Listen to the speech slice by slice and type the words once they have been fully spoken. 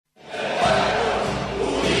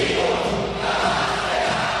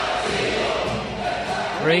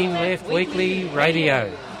Green Left Weekly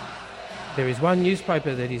Radio. There is one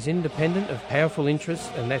newspaper that is independent of powerful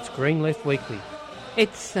interests, and that's Green Left Weekly.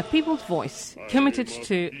 It's the people's voice, committed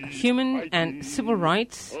to human and civil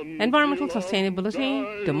rights, environmental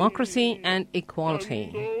sustainability, democracy and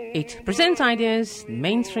equality. It presents ideas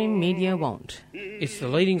mainstream media won't. It's the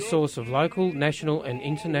leading source of local, national and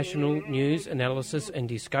international news, analysis and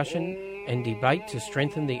discussion and debate to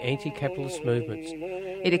strengthen the anti-capitalist movements.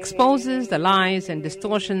 It exposes the lies and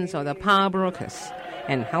distortions of the power brokers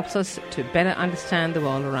and helps us to better understand the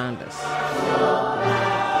world around us.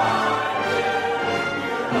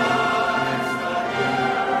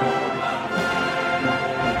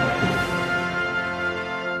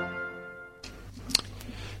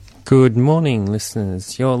 Good morning,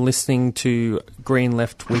 listeners. You're listening to Green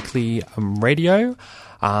Left Weekly Radio,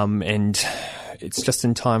 and it's just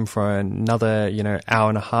in time for another, hour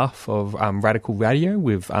and a half of radical radio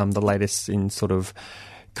with the latest in sort of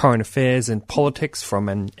current affairs and politics from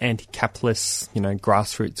an anti-capitalist,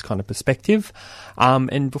 grassroots kind of perspective.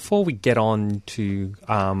 And before we get on to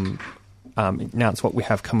announce what we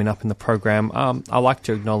have coming up in the program, I'd like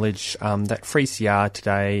to acknowledge that 3CR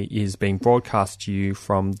today is being broadcast to you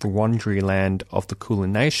from the Wurundjeri land of the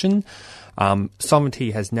Kulin Nation. Sovereignty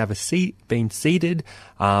has never been ceded,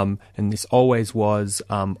 and this always was,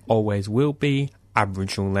 always will be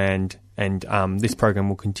Aboriginal land. And this program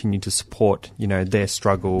will continue to support, their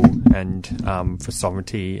struggle and for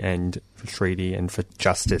sovereignty and for treaty and for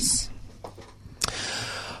justice.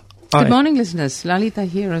 Good morning, listeners. Lalita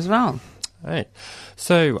here as well. Right.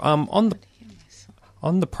 So on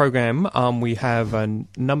the program, we have a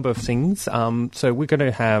number of things. So we're going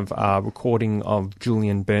to have a recording of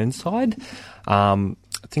Julian Burnside. I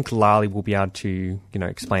think Lali will be able to,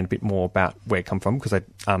 explain a bit more about where it come from, because I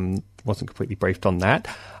wasn't completely briefed on that.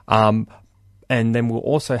 And then we'll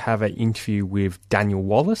also have an interview with Daniel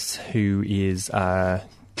Wallace, who is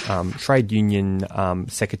trade union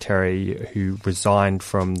secretary who resigned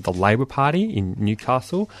from the Labor Party in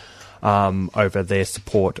Newcastle over their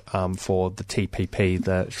support for the TPP,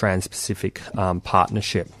 the Trans-Pacific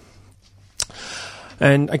Partnership.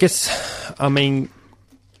 And I guess,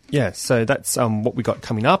 so that's what we got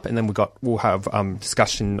coming up, and then we'll have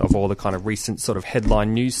discussion of all the kind of recent sort of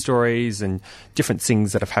headline news stories and different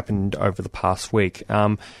things that have happened over the past week.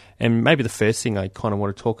 And maybe the first thing I kind of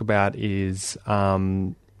want to talk about is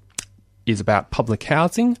about public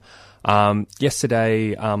housing.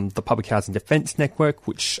 Yesterday, the Public Housing Defence Network,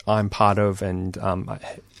 which I'm part of and I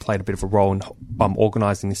played a bit of a role in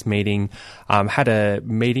organising this meeting, had a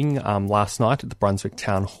meeting last night at the Brunswick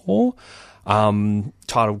Town Hall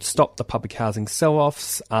titled Stop the Public Housing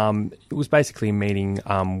Sell-Offs. It was basically a meeting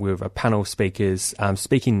with a panel of speakers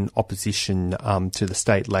speaking in opposition to the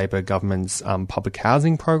state Labor government's public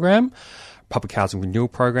housing program, public housing renewal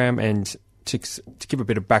program. And to give a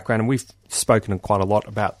bit of background, and we've spoken quite a lot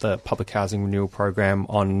about the public housing renewal program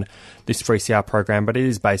on this 3CR program, but it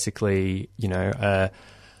is basically,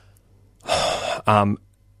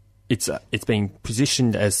 it's being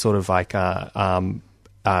positioned as sort of like a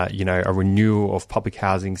renewal of public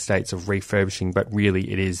housing states of refurbishing, but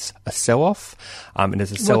really it is a sell-off. And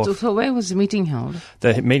as a sell-off. So where was the meeting held?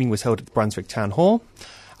 The meeting was held at the Brunswick Town Hall.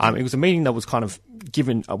 It was a meeting that was kind of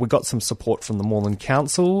given, we got some support from the Moreland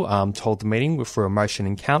Council to hold the meeting for a motion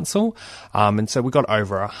in council. And so we got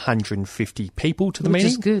over 150 people to the meeting.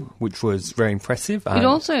 Which is good. Which was very impressive. It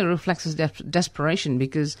also reflects his desperation,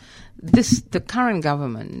 because the current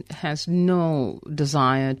government has no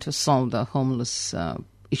desire to solve the homeless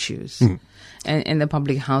issues. Mm. And the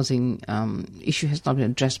public housing issue has not been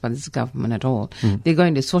addressed by this government at all. Mm. They're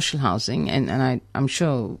going to social housing, and I'm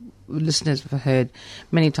sure listeners have heard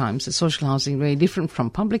many times that social housing is very different from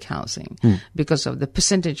public housing because of the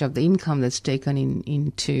percentage of the income that's taken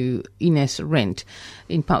in as rent.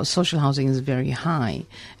 In social housing is very high,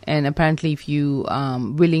 and apparently if you are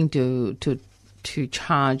willing to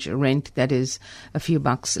charge rent that is a few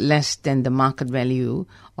bucks less than the market value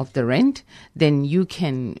of the rent, then you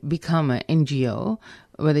can become an NGO.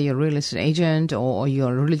 Whether you're a real estate agent or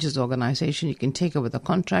you're a religious organization, you can take over the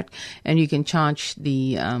contract and you can charge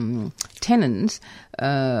the tenants,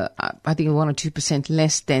 I think 1 or 2%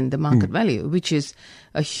 less than the market value, which is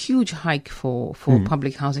a huge hike for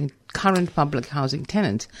public housing, current public housing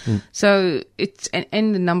tenants. So it's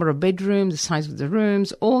and the number of bedrooms, the size of the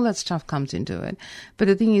rooms, all that stuff comes into it. But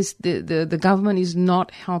the thing is, the government is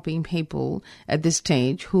not helping people at this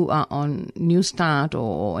stage who are on New Start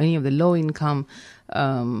or any of the low income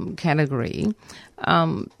category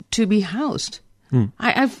to be housed.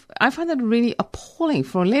 I find that really appalling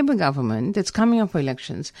for a Labour government that's coming up for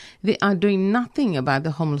elections. They are doing nothing about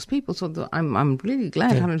the homeless people. So I'm really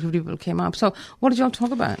glad 150 people came up. So what did y'all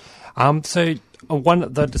talk about?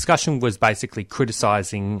 The discussion was basically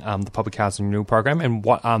criticising the public housing renewal program, and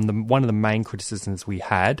one of the main criticisms we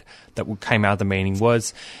had that came out of the meeting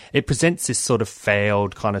was it presents this sort of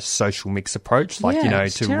failed kind of social mix approach, to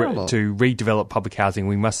redevelop public housing.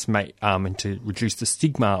 We must make and to reduce the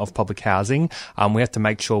stigma of public housing. We have to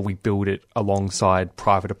make sure we build it alongside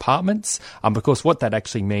private apartments, because what that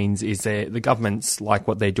actually means is the government's, like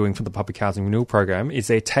what they're doing for the public housing renewal program, is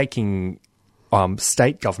they're taking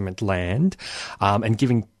state government land and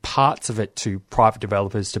giving parts of it to private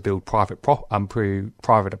developers to build private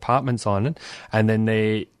apartments on it, and then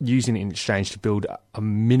they're using it in exchange to build a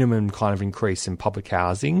minimum kind of increase in public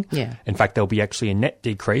housing. Yeah. In fact, there'll be actually a net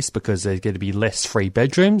decrease because there's going to be less free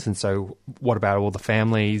bedrooms, and so what about all the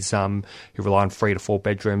families who rely on 3 to 4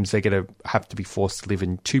 bedrooms? They're going to have to be forced to live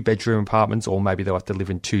in 2-bedroom apartments, or maybe they'll have to live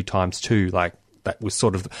in 2 times 2, That was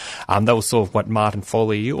sort of what Martin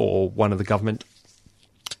Foley, or one of the government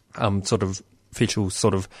sort of officials,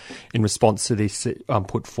 sort of in response to this,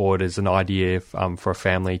 put forward as an idea for a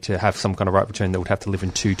family to have some kind of right return that would have to live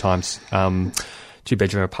in 2 times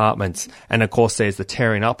 2-bedroom apartments. And of course, there's the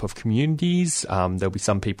tearing up of communities. There'll be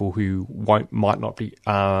some people who might not be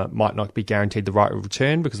guaranteed the right of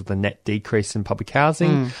return because of the net decrease in public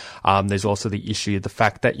housing. There's also the issue of the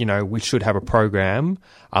fact that we should have a program.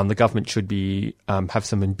 The government should be have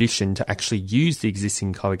some ambition to actually use the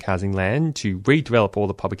existing public housing land to redevelop all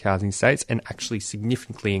the public housing estates and actually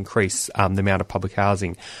significantly increase the amount of public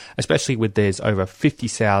housing, especially with there's over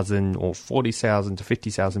 50,000 or 40,000 to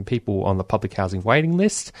 50,000 people on the public housing waiting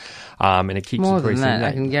list, and it keeps more increasing. More than that,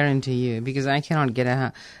 I can guarantee you, because I cannot get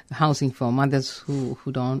a housing for mothers who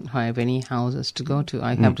don't have any houses to go to.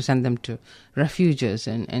 I have to send them to refuges,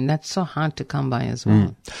 and that's so hard to come by as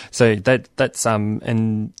well. So that's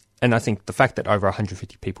and I think the fact that over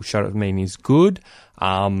 150 people showed up at the meeting is good.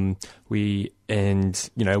 It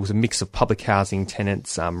was a mix of public housing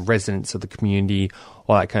tenants, residents of the community,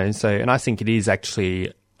 all that kind of. So, and I think it is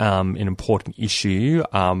actually an important issue,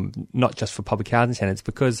 not just for public housing tenants,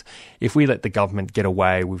 because if we let the government get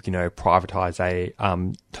away with, privatising,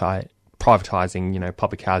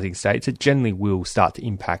 public housing estates, it generally will start to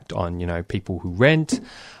impact on, people who rent,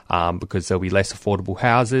 because there'll be less affordable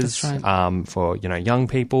houses, for, young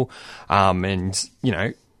people, and,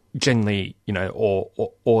 generally,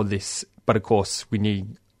 or this, but of course we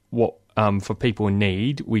need for people in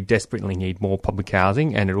need, we desperately need more public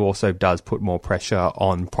housing, and it also does put more pressure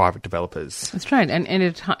on private developers. That's right, and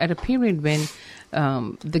at a period when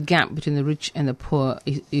the gap between the rich and the poor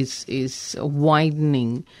is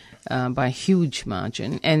widening by a huge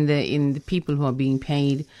margin, and in the people who are being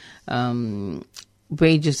paid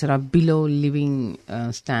wages that are below living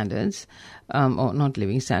standards, or not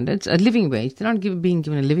living standards, a living wage. They're not being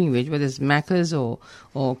given a living wage, whether it's Macca's or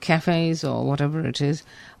cafes or whatever it is,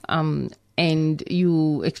 and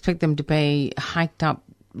you expect them to pay hiked up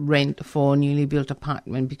rent for a newly built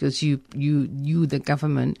apartment because you the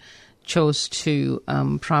government chose to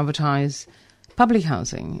privatize public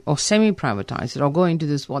housing or semi-privatize it, or go into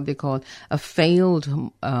this what they call a failed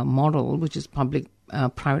model, which is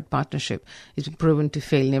public-private partnership. It's been proven to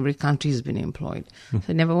fail in every country has been employed. So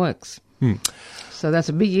it never works. So that's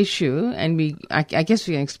a big issue, and I guess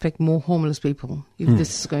we can expect more homeless people if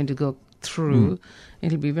this is going to go through.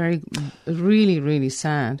 It'll be really, really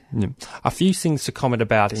sad. A few things to comment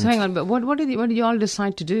about. So hang on, but what did you all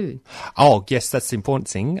decide to do? Oh, yes, that's the important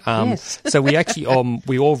thing. Yes. So we actually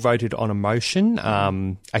we all voted on a motion.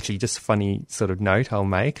 Actually, just a funny sort of note I'll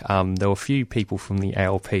make. There were a few people from the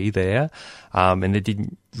ALP there, and they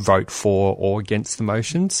didn't vote for or against the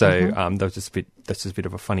motion. So that's just a bit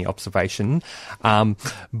of a funny observation.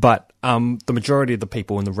 But the majority of the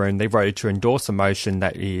people in the room, they voted to endorse a motion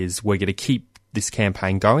that is, we're going to keep this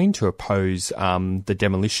campaign going to oppose the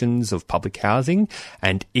demolitions of public housing,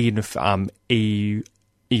 and even if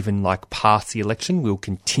even past the election, we'll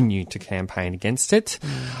continue to campaign against it.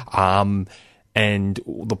 And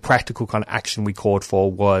the practical kind of action we called for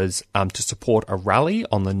was to support a rally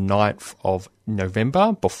on the 9th of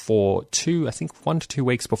November, before 1 to 2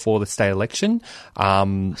 weeks before the state election.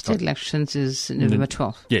 State elections is November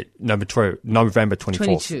 12th. Yeah, November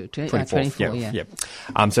 24th. 24, yeah.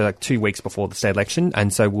 So 2 weeks before the state election.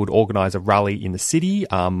 And so we would organise a rally in the city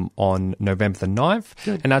on November the 9th.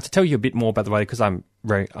 Good. And now to tell you a bit more about the rally, because I'm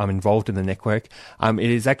involved in the network, it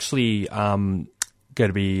is actually going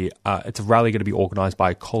to be it's a rally going to be organised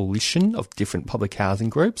by a coalition of different public housing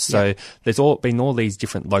groups. So there's been all these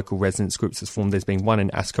different local residents groups that's formed. There's been one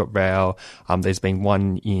in Ascot Vale. There's been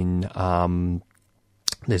one in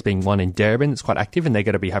Darebin that's quite active, and they're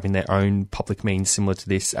going to be having their own public meeting similar to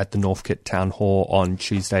this at the Northcote Town Hall on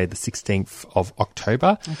Tuesday, the 16th of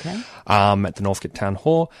October. Okay. At the Northcote Town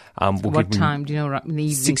Hall. What time? Do you know? In the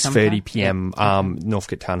evening? 6:30 p.m.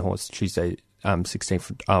 Northcote Town Hall is Tuesday,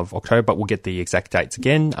 16th of October, but we'll get the exact dates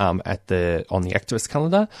again on the activist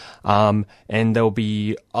calendar. And there'll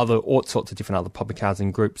be all sorts of different other public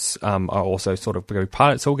housing groups are also sort of going to be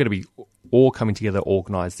part of it. So we're going to be all coming together to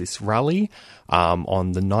organise this rally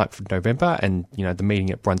on the 9th of November. And, the meeting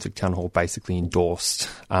at Brunswick Town Hall basically endorsed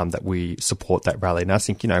that we support that rally. And I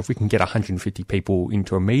think, if we can get 150 people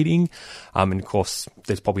into a meeting, and of course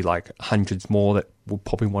there's probably like hundreds more that will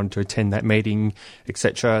probably want to attend that meeting,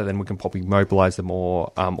 etc., then we can probably mobilise them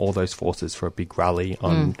all those forces for a big rally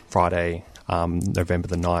on Friday, November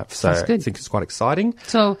the 9th. So I think it's quite exciting.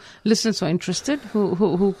 So listeners who are interested,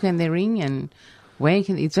 who can they ring, and where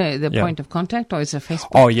can is there the point of contact, or is it Facebook?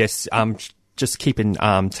 Oh yes, just keep in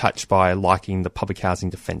touch by liking the Public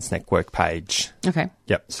Housing Defence Network page. Okay.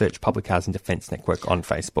 Yep, search Public Housing Defence Network on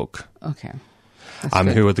Facebook. Okay.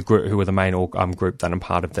 Who are the main group that I'm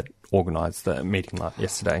part of that organised the meeting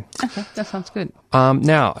yesterday. Okay, that sounds good.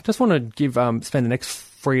 Now I just want to spend the next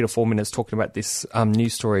 3 to 4 minutes talking about this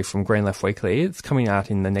news story from Green Left Weekly. It's coming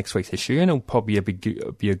out in the next week's issue, and it'll probably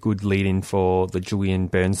be a good lead-in for the Julian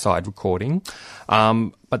Burnside recording.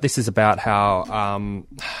 But this is about how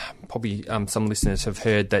probably some listeners have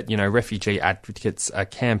heard that, refugee advocates are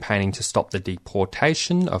campaigning to stop the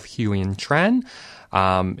deportation of Huyen Tran.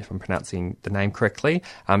 If I'm pronouncing the name correctly.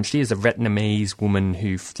 She is a Vietnamese woman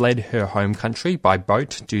who fled her home country by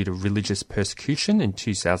boat due to religious persecution in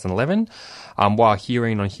 2011. While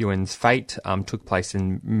hearing on Huyen's fate took place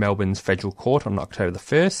in Melbourne's Federal Court on October the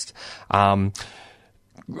 1st.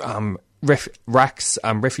 RAC's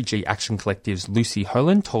Refugee Action Collective's Lucy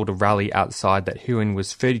Holland told a rally outside that Huyen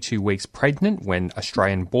was 32 weeks pregnant when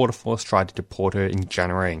Australian Border Force tried to deport her in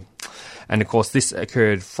January. And of course, this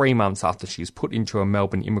occurred 3 months after she was put into a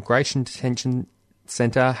Melbourne immigration detention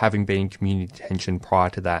centre, having been in community detention prior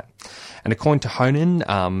to that. And according to Honan,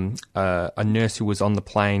 a nurse who was on the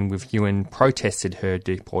plane with Huyen protested her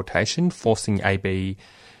deportation, forcing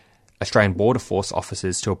Australian Border Force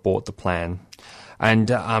officers to abort the plan. And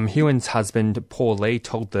Huyen's husband, Paul Lee,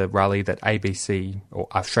 told the rally that ABC, or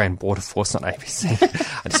Australian Border Force, not ABC,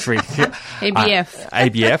 I just read ABF.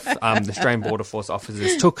 ABF, the Australian Border Force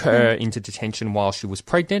officers took her into detention while she was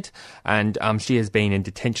pregnant, and she has been in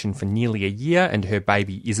detention for nearly a year, and her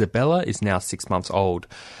baby Isabella is now 6 months old.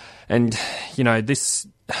 And, this...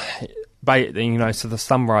 so to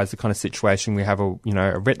summarise the kind of situation, we have a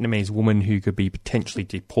Vietnamese woman who could be potentially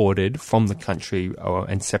deported from the country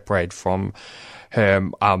and separated from her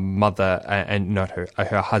mother and not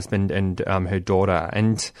her husband and her daughter.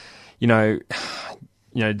 And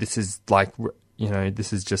this is like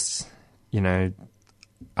this is just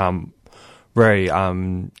very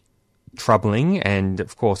troubling, and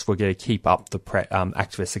of course we're going to keep up the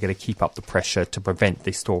activists are going to keep up the pressure to prevent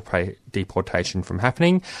this deportation from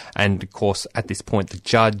happening. And of course, at this point, the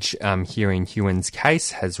judge hearing Huyen's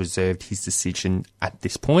case has reserved his decision at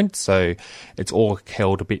this point, so it's all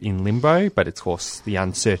held a bit in limbo. But of course, the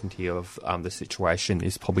uncertainty of the situation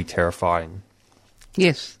is probably terrifying.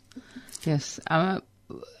 Yes. I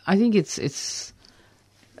think it's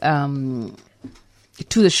to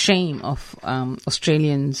the shame of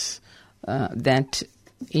Australians. That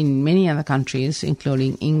in many other countries,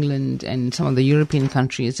 including England and some of the European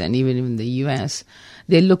countries and even the US,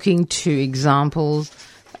 they're looking to the example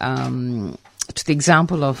of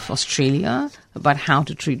Australia about how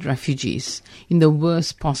to treat refugees in the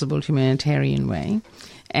worst possible humanitarian way.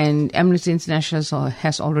 And Amnesty International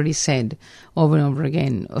has already said over and over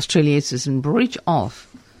again, Australia is in breach of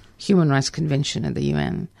Human Rights Convention at the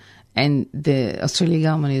UN. And the Australian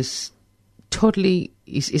government is totally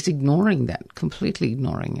ignoring that, completely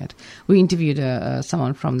ignoring it. We interviewed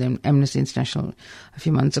someone from the Amnesty International a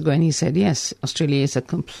few months ago, and he said, yes, Australia is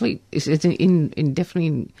definitely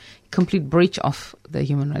in complete breach of the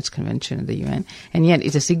Human Rights Convention of the UN, and yet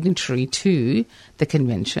it's a signatory to the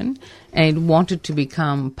convention and wanted to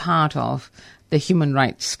become part of the Human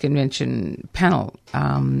Rights Convention panel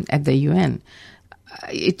at the UN.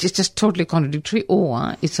 It's just totally contradictory,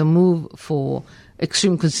 or it's a move for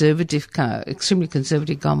extremely conservative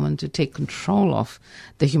government to take control of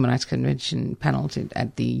the Human Rights Convention panels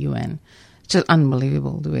at the UN. just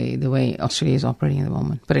unbelievable the way Australia is operating at the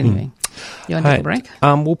moment. But anyway, you want to take a break?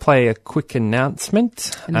 We'll play a quick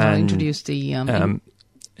announcement. And I'll introduce the...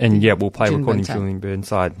 we'll play Julian Recording Burnside. Julian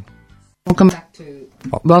Burnside.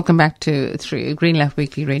 Welcome back to Green Left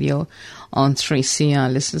Weekly Radio on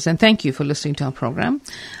 3CR, listeners, and thank you for listening to our program.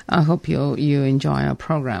 I hope you enjoy our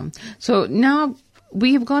program. So now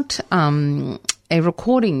we've got a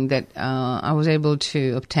recording that I was able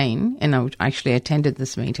to obtain, and I actually attended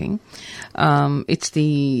this meeting. It's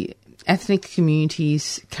the Ethnic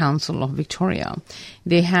Communities Council of Victoria.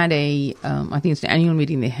 They had I think it's the annual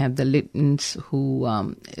meeting they had, the Littons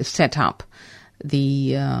who set up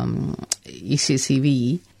the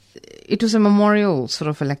ECCV. It was a memorial sort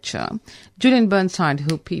of a lecture. Julian Burnside,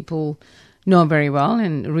 who people know very well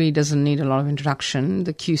and really doesn't need a lot of introduction,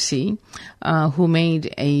 the QC, who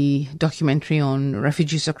made a documentary on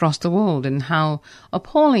refugees across the world and how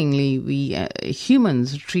appallingly we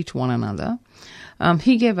humans treat one another.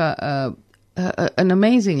 He gave an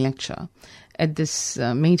amazing lecture at this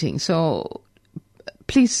meeting. So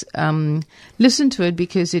please listen to it,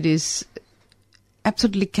 because it is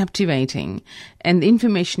absolutely captivating, and the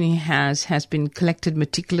information he has been collected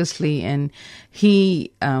meticulously, and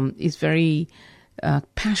he is very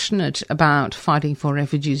passionate about fighting for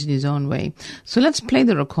refugees in his own way. So let's play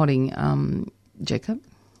the recording, Jacob.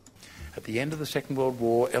 At the end of the Second World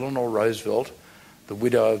War, Eleanor Roosevelt, the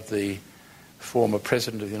widow of the former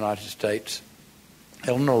President of the United States,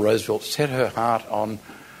 Eleanor Roosevelt set her heart on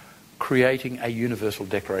creating a universal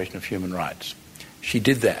Declaration of Human Rights. She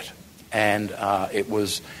did that. And it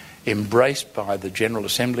was embraced by the General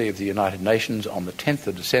Assembly of the United Nations on the 10th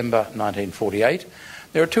of December 1948.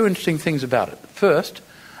 There are two interesting things about it. First,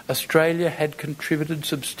 Australia had contributed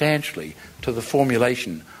substantially to the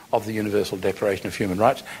formulation of the Universal Declaration of Human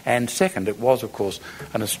Rights. And second, it was, of course,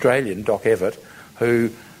 an Australian, Doc Evatt, who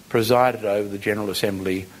presided over the General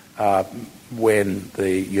Assembly when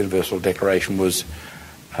the Universal Declaration was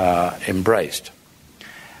embraced.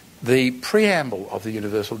 The preamble of the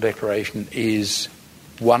Universal Declaration is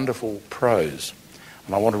wonderful prose,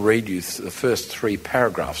 and I want to read you the first 3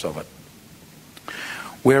 paragraphs of it.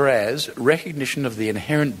 Whereas recognition of the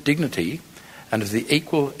inherent dignity and of the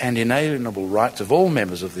equal and inalienable rights of all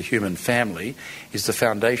members of the human family is the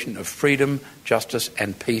foundation of freedom, justice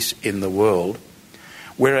and peace in the world,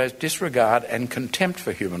 whereas disregard and contempt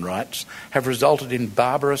for human rights have resulted in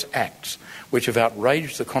barbarous acts which have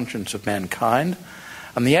outraged the conscience of mankind,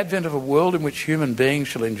 and the advent of a world in which human beings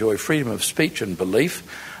shall enjoy freedom of speech and belief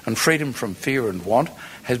and freedom from fear and want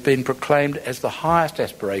has been proclaimed as the highest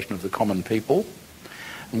aspiration of the common people,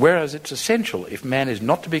 and whereas it's essential, if man is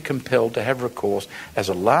not to be compelled to have recourse as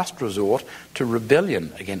a last resort to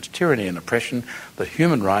rebellion against tyranny and oppression, that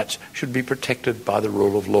human rights should be protected by the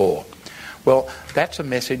rule of law. Well, that's a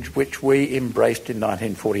message which we embraced in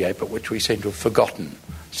 1948, but which we seem to have forgotten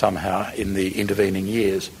somehow in the intervening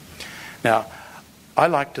years. Now, I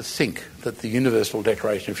like to think that the Universal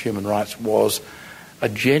Declaration of Human Rights was a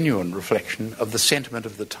genuine reflection of the sentiment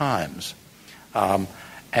of the times,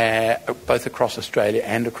 both across Australia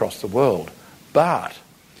and across the world. But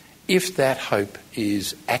if that hope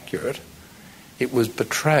is accurate, it was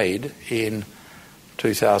betrayed in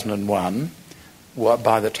 2001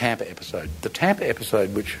 by the Tampa episode. The Tampa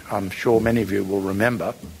episode, which I'm sure many of you will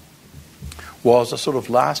remember, was a sort of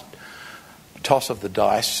last toss of the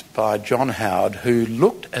dice by John Howard, who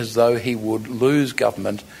looked as though he would lose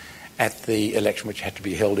government at the election which had to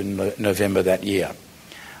be held in November that year.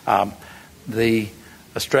 The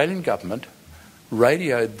Australian government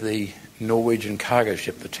radioed the Norwegian cargo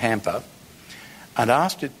ship, the Tampa, and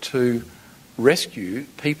asked it to rescue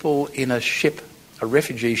people in a ship, a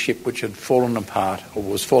refugee ship which had fallen apart or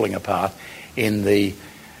was falling apart in the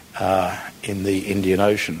Indian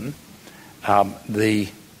Ocean. The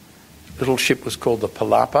little ship was called the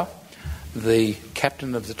Palapa. The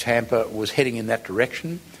captain of the Tampa was heading in that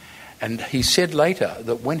direction, and he said later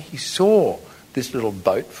that when he saw this little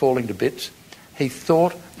boat falling to bits, he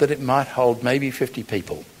thought that it might hold maybe 50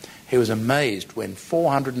 people. He was amazed when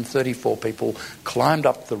 434 people climbed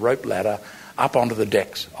up the rope ladder up onto the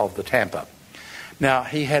decks of the Tampa. Now,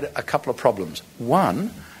 he had a couple of problems.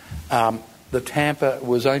 One, the Tampa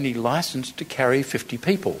was only licensed to carry 50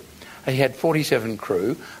 people. He had 47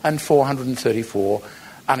 crew and 434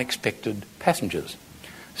 unexpected passengers.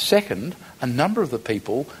 Second, a number of the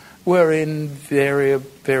people were in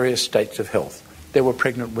various states of health. There were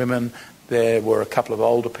pregnant women, there were a couple of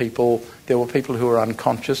older people, there were people who were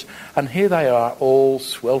unconscious, and here they are all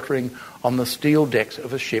sweltering on the steel decks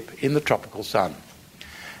of a ship in the tropical sun.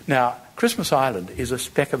 Now, Christmas Island is a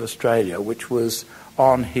speck of Australia which was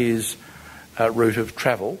on his route of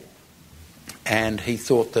travel, and he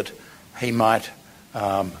thought that he might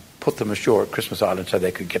put them ashore at Christmas Island so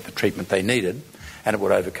they could get the treatment they needed, and it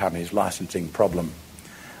would overcome his licensing problem.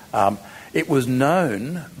 It was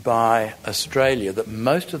known by Australia that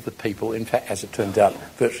most of the people, in fact, as it turns out,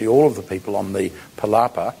 virtually all of the people on the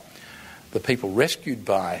Palapa, the people rescued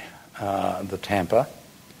by the Tampa,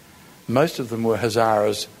 most of them were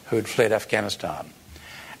Hazaras who had fled Afghanistan.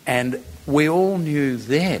 And we all knew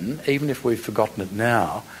then, even if we've forgotten it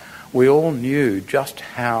now, we all knew just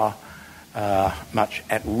how much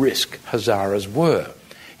at risk Hazaras were.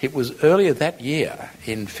 It was earlier that year,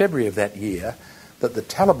 in February of that year, that the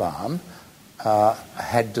Taliban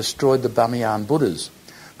had destroyed the Bamiyan Buddhas.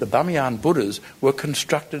 The Bamiyan Buddhas were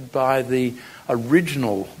constructed by the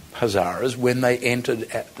original Hazaras when they entered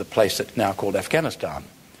at the place that's now called Afghanistan.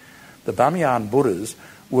 The Bamiyan Buddhas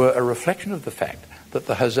were a reflection of the fact that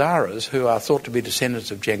the Hazaras, who are thought to be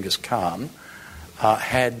descendants of Genghis Khan,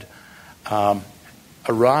 had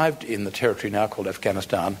arrived in the territory now called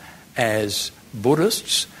Afghanistan as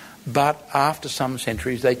Buddhists, but after some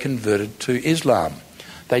centuries they converted to Islam.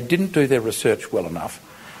 They didn't do their research well enough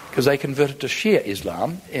because they converted to Shia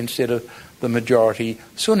Islam instead of the majority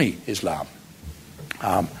Sunni Islam.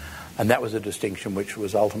 And that was a distinction which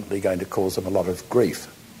was ultimately going to cause them a lot of grief.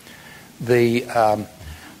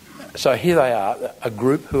 So here they are, a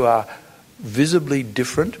group who are visibly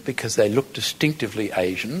different because they look distinctively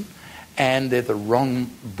Asian, and they're the wrong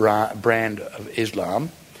brand of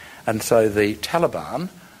Islam. And so the Taliban,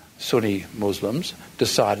 Sunni Muslims,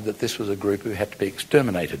 decided that this was a group who had to be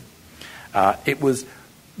exterminated. It was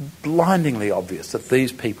blindingly obvious that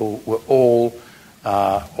these people were all,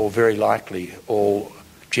 or very likely all,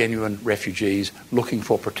 genuine refugees looking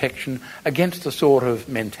for protection against the sort of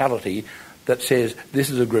mentality that says this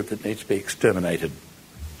is a group that needs to be exterminated.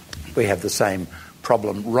 We have the same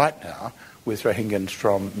problem right now with Rohingyas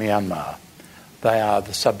from Myanmar. They are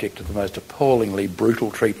the subject of the most appallingly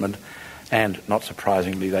brutal treatment, and not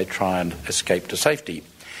surprisingly they try and escape to safety.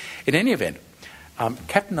 In any event,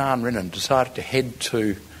 Captain Arne Rinnen decided to head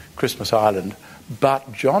to Christmas Island,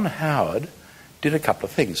 but John Howard did a couple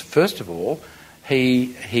of things. First of all,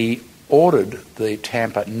 he ordered the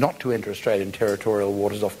Tampa not to enter Australian territorial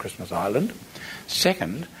waters off Christmas Island.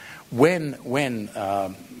 Second, when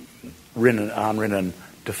Arne Rinnen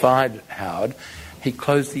defied Howard, he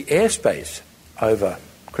closed the airspace over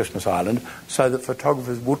Christmas Island so that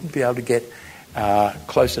photographers wouldn't be able to get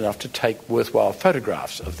close enough to take worthwhile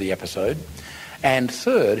photographs of the episode. And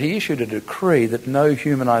third, he issued a decree that no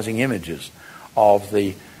humanising images of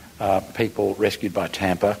the people rescued by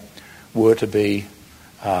Tampa were to be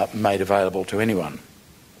made available to anyone.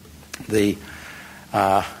 The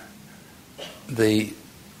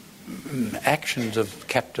actions of the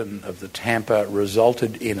captain of the Tampa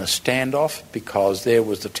resulted in a standoff because there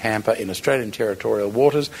was the Tampa in Australian territorial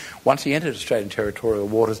waters. Once he entered Australian territorial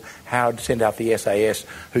waters, Howard sent out the SAS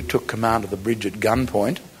who took command of the bridge at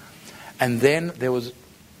gunpoint, and then there was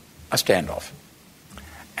a standoff.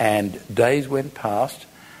 And days went past,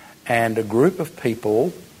 and a group of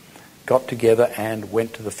people got together and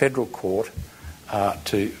went to the federal court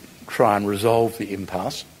to try and resolve the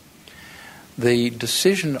impasse. The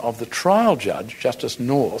decision of the trial judge, Justice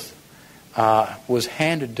North, was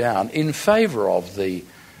handed down in favour of the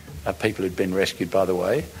people who'd been rescued, by the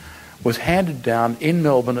way, was handed down in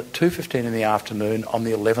Melbourne at 2:15 in the afternoon on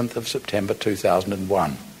the 11th of September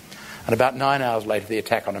 2001. And about 9 hours later, the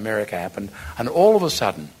attack on America happened, and all of a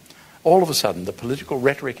sudden, the political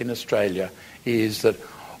rhetoric in Australia is that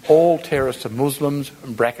all terrorists are Muslims,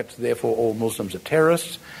 in brackets, therefore all Muslims are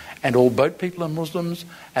terrorists, and all boat people are Muslims,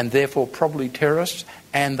 and therefore probably terrorists,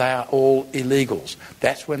 and they are all illegals.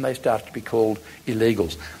 That's when they start to be called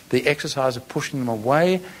illegals. The exercise of pushing them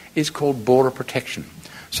away is called border protection.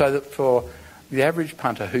 So that for the average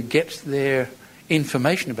punter who gets their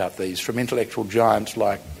information about these from intellectual giants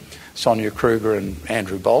like Sonia Kruger and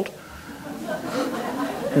Andrew Bolt,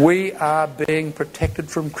 we are being protected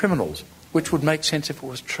from criminals, which would make sense if it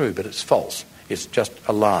was true, but it's false. It's just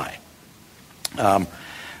a lie.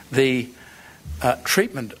 The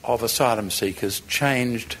treatment of asylum seekers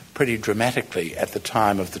changed pretty dramatically at the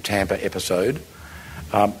time of the Tampa episode.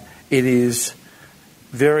 It is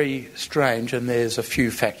very strange, and there's a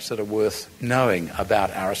few facts that are worth knowing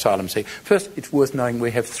about our asylum seekers. First, it's worth knowing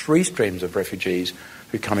we have three streams of refugees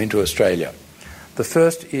who come into Australia. The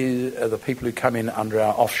first is the people who come in under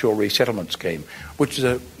our offshore resettlement scheme, which is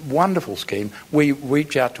a wonderful scheme. We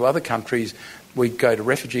reach out to other countries. We go to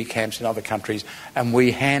refugee camps in other countries and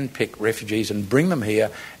we handpick refugees and bring them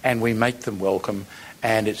here and we make them welcome,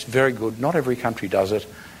 and it's very good. Not every country does it,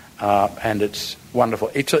 and it's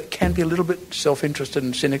wonderful. It can be a little bit self-interested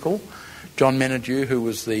and cynical John Menadue, who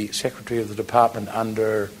was the Secretary of the Department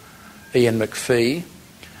under Ian McPhee,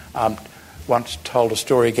 once told a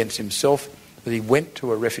story against himself that he went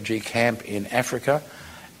to a refugee camp in Africa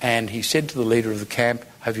and he said to the leader of the camp,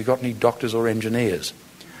 "Have you got any doctors or engineers?"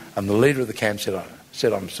 And the leader of the camp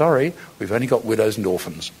said, "I'm sorry, we've only got widows and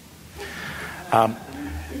orphans."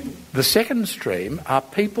 The second stream are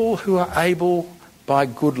people who are able, by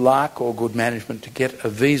good luck or good management, to get a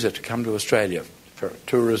visa to come to Australia for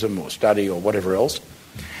tourism or study or whatever else.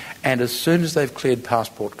 And as soon as they've cleared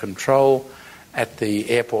passport control at the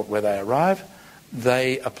airport where they arrive,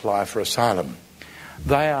 they apply for asylum.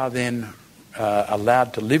 They are then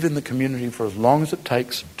allowed to live in the community for as long as it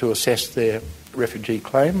takes to assess their refugee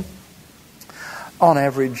claim. On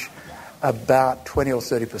average, about 20 or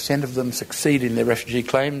 30% of them succeed in their refugee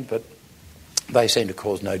claim, but they seem to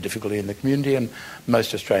cause no difficulty in the community, and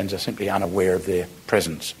most Australians are simply unaware of their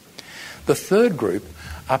presence. The third group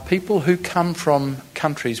are people who come from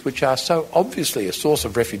countries which are so obviously a source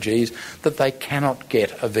of refugees that they cannot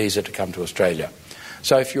get a visa to come to Australia.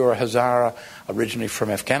 So if you're a Hazara originally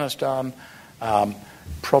from Afghanistan,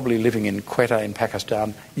 probably living in Quetta in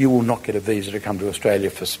Pakistan, you will not get a visa to come to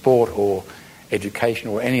Australia for sport or education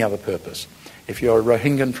or any other purpose. If you're a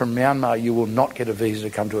Rohingyan from Myanmar, you will not get a visa to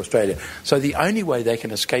come to Australia. So the only way they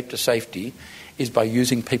can escape to safety is by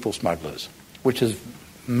using people smugglers, which is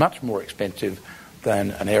much more expensive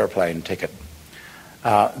than an aeroplane ticket.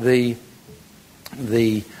 The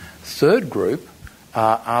third group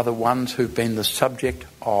are the ones who've been the subject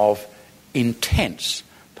of intense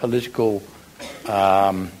political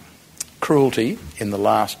cruelty in the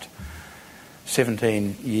last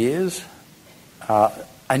 17 years,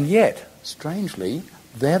 and yet, strangely,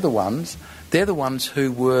 they're the ones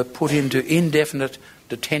who were put into indefinite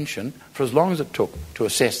detention for as long as it took to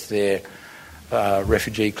assess their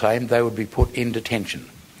refugee claim. They would be put in detention.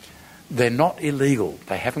 They're not illegal.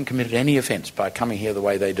 They haven't committed any offence by coming here the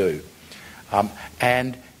way they do.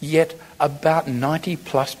 And yet about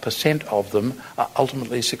 90+% of them are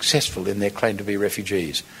ultimately successful in their claim to be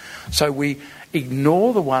refugees. So we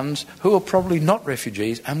ignore the ones who are probably not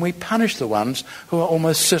refugees and we punish the ones who are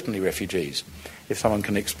almost certainly refugees. If someone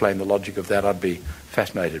can explain the logic of that, I'd be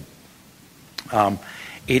fascinated.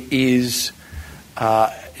 It is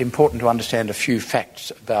important to understand a few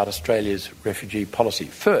facts about Australia's refugee policy.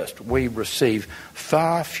 First, we receive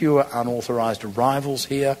far fewer unauthorised arrivals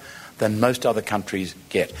here than most other countries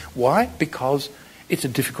get. Why? Because it's a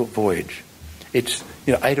difficult voyage. It's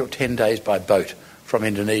 8 or 10 days by boat from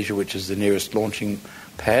Indonesia, which is the nearest launching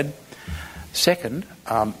pad. Second,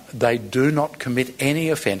 they do not commit any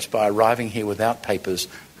offence by arriving here without papers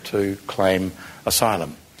to claim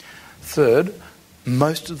asylum. Third,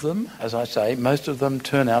 most of them, as I say,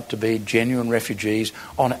 turn out to be genuine refugees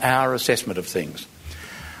on our assessment of things.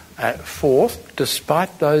 Fourth,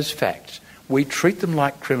 despite those facts, we treat them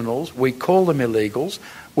like criminals, we call them illegals,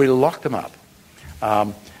 we lock them up.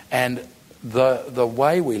 And the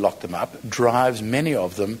way we lock them up drives many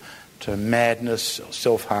of them to madness,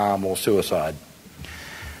 self-harm or suicide.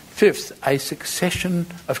 Fifth, a succession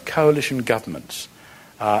of coalition governments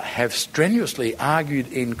have strenuously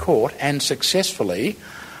argued in court and successfully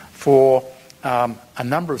for a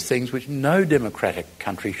number of things which no democratic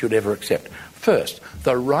country should ever accept. First,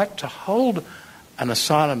 the right to hold an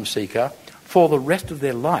asylum seeker for the rest of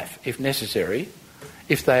their life, if necessary,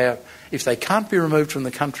 if they can't be removed from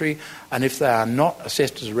the country and if they are not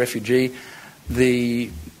assessed as a refugee.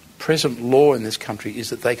 The present law in this country is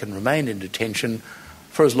that they can remain in detention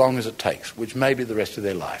for as long as it takes, which may be the rest of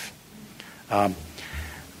their life.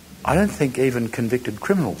 I don't think even convicted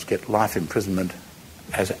criminals get life imprisonment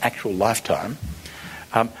as an actual lifetime.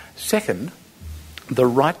 Second, the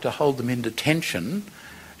right to hold them in detention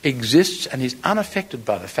exists and is unaffected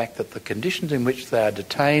by the fact that the conditions in which they are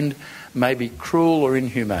detained may be cruel or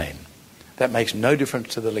inhumane. That makes no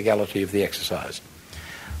difference to the legality of the exercise.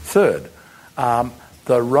 Third,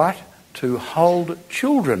 the right to hold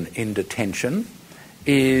children in detention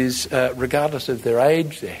is regardless of their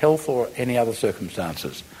age, their health or any other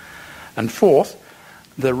circumstances. And fourth,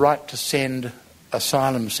 the right to send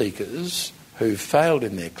asylum seekers who've failed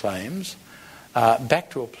in their claims back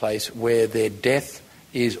to a place where their death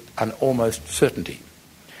is an almost certainty.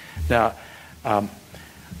 Now,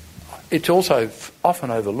 it's also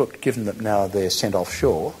often overlooked, given that now they're sent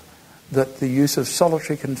offshore, that the use of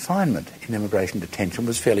solitary confinement in immigration detention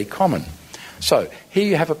was fairly common. So here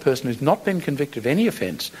you have a person who's not been convicted of any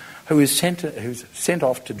offence, who's sent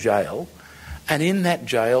off to jail, and in that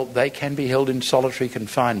jail they can be held in solitary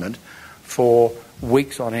confinement for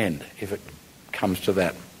weeks on end, if it comes to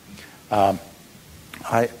that.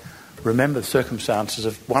 remember the circumstances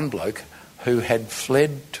of one bloke who had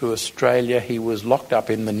fled to Australia. He was locked up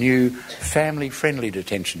in the new family-friendly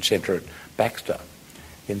detention centre at Baxter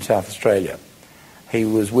in South Australia. He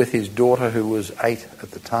was with his daughter, who was 8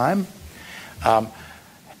 at the time.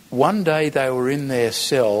 One day they were in their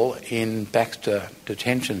cell in Baxter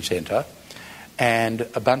Detention Centre, and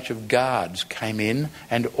a bunch of guards came in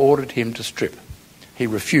and ordered him to strip. He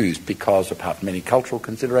refused because, apart from any cultural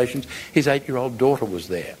considerations, his 8-year-old daughter was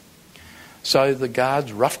there. So the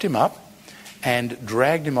guards roughed him up and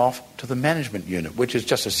dragged him off to the management unit, which is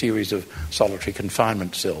just a series of solitary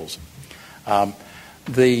confinement cells.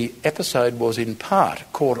 The episode was in part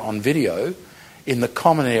caught on video in the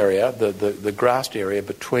common area, the grassed area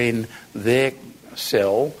between their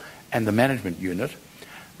cell and the management unit.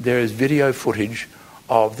 There is video footage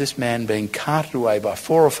of this man being carted away by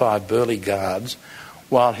 4 or 5 burly guards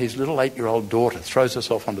while his little 8-year-old daughter throws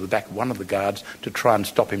herself onto the back of one of the guards to try and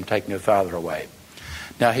stop him taking her father away.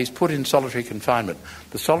 Now, he's put in solitary confinement.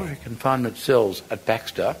 The solitary confinement cells at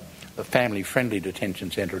Baxter, the family-friendly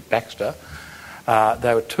detention centre at Baxter,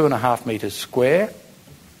 they were 2.5 metres square.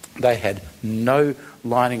 They had no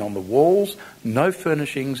lining on the walls, no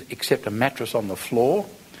furnishings except a mattress on the floor.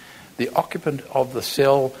 The occupant of the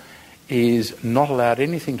cell is not allowed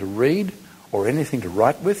anything to read or anything to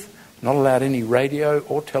write with, not allowed any radio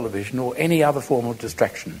or television or any other form of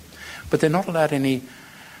distraction. But they're not allowed any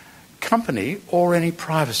company or any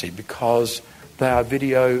privacy because they are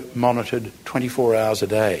video monitored 24 hours a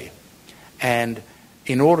day. And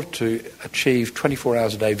in order to achieve 24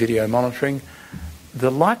 hours a day video monitoring, the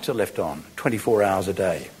lights are left on 24 hours a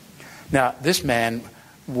day. Now, this man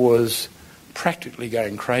was practically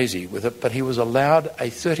going crazy with it, but he was allowed a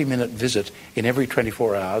 30-minute visit in every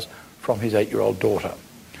 24 hours from his 8-year-old daughter.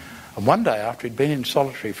 And one day, after he'd been in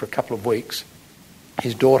solitary for a couple of weeks,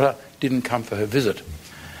 his daughter didn't come for her visit.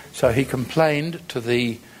 So he complained to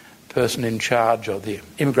the person in charge of the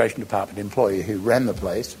Immigration Department employee who ran the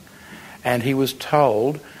place, and he was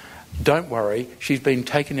told, "Don't worry, she's been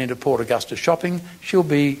taken into Port Augusta shopping, she'll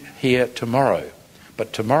be here tomorrow."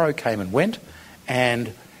 But tomorrow came and went,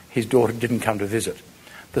 and his daughter didn't come to visit.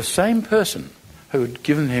 The same person who had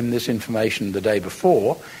given him this information the day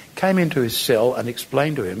before came into his cell and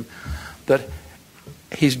explained to him that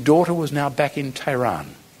his daughter was now back in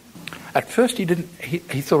Tehran. At first he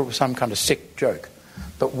thought it was some kind of sick joke.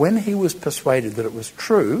 But when he was persuaded that it was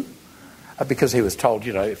true, because he was told,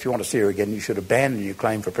 if you want to see her again, you should abandon your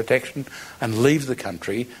claim for protection and leave the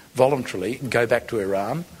country voluntarily and go back to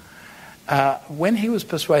Iran. When he was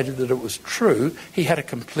persuaded that it was true, he had a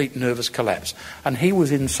complete nervous collapse. And he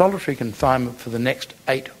was in solitary confinement for the next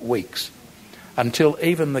 8 weeks, until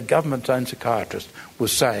even the government's own psychiatrist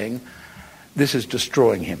was saying, this is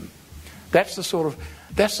destroying him. That's the sort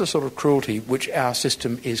of cruelty which our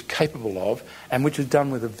system is capable of, and which is done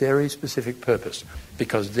with a very specific purpose,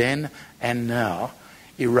 because then and now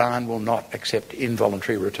Iran will not accept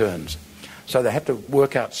involuntary returns. So they have to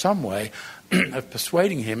work out some way of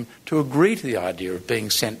persuading him to agree to the idea of being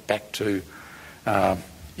sent back to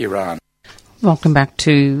Iran. Welcome back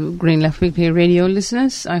to Green Left Weekly Radio,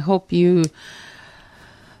 listeners. I hope you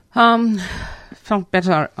felt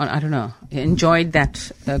better, enjoyed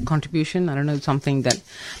that contribution. I don't know, something that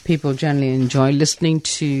people generally enjoy, listening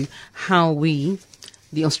to how we,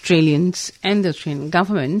 the Australians and the Australian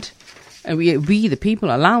government, we the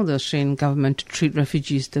people, allow the Australian government to treat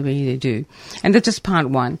refugees the way they do. And that's just part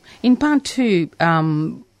one. In part two,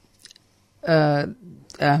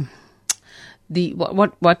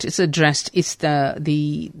 what is addressed is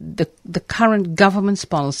the current government's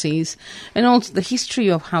policies, and also the history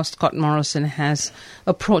of how Scott Morrison has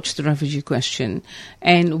approached the refugee question,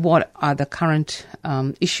 and what are the current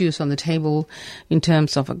issues on the table in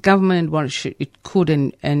terms of a government, what it could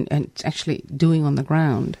and actually doing on the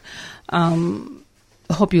ground.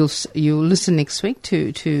 I hope you'll listen next week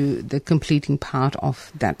to the completing part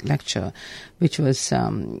of that lecture, which was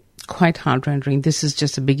quite heart-rending. This is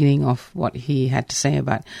just the beginning of what he had to say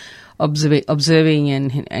about observing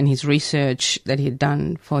and his research that he had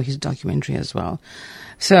done for his documentary as well.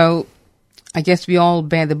 So I guess we all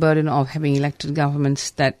bear the burden of having elected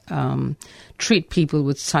governments that treat people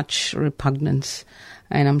with such repugnance,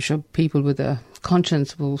 and I'm sure people with a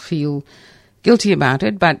conscience will feel guilty about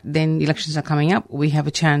it, but then elections are coming up. We have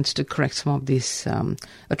a chance to correct some of these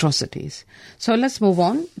atrocities. So let's move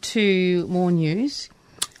on to more news.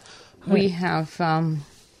 We have, what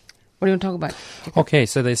do you want to talk about? Okay,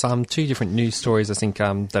 so there's 2 different news stories, I think,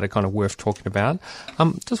 that are kind of worth talking about.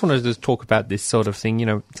 Just wanted to talk about this sort of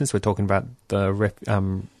thing, since we're talking about the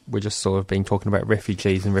we're just sort of been talking about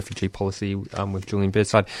refugees and refugee policy with Julian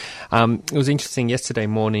Burnside. It was interesting yesterday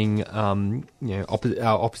morning. Our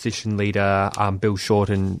opposition leader Bill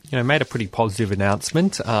Shorten, made a pretty positive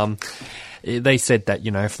announcement. They said that,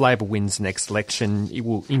 if Labor wins the next election, it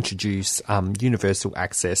will introduce universal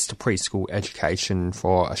access to preschool education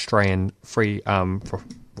for Australian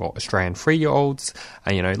 3-year-olds.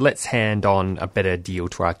 Let's hand on a better deal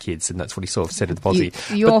to our kids, and that's what he sort of said at the policy.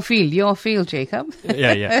 Your field, Jacob.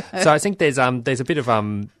 Yeah. So I think there's a bit of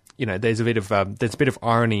there's a bit of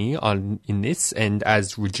irony in this, and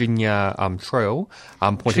as Virginia Trioli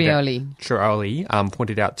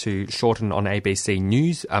pointed out to Shorten on ABC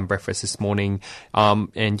News breakfast this morning,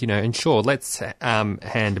 and sure, let's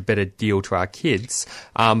hand a better deal to our kids,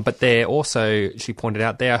 but she pointed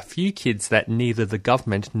out there are a few kids that neither the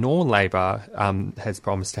government nor Labor has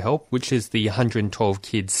promised to help, which is the 112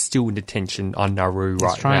 kids still in detention on Nauru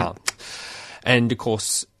right now, and of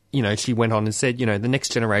course. She went on and said, the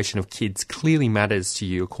next generation of kids clearly matters to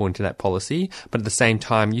you according to that policy, but at the same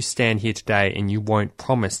time, you stand here today and you won't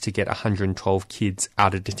promise to get 112 kids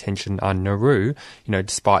out of detention on Nauru,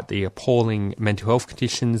 despite the appalling mental health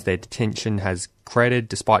conditions their detention has created,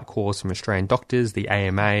 despite calls from Australian doctors, the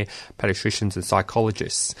AMA, pediatricians and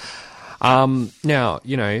psychologists. Now,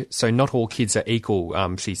 so not all kids are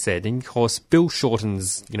equal, she said. And of course, Bill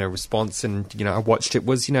Shorten's, response, and, I watched it,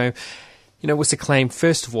 was, was to claim,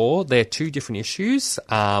 first of all, they're two different issues.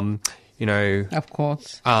 Of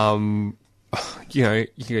course. And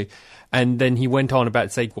then he went on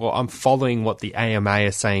about saying, well, I'm following what the AMA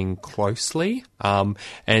are saying closely. I'm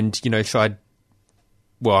not sure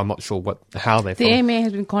how they're The AMA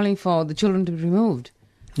has been calling for the children to be removed.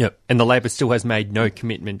 Yep. And the Labor still has made no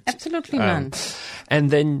commitment. Absolutely none. And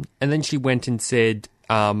then she went and said,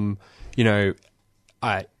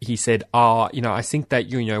 he said, I think that,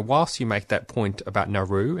 whilst you make that point about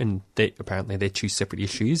Nauru, and apparently they're two separate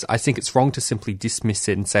issues, I think it's wrong to simply dismiss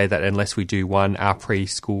it and say that unless we do one, our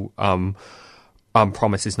preschool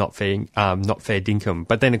promise is not fair dinkum.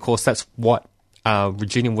 But then, of course, that's what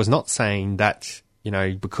Virginia was not saying, that,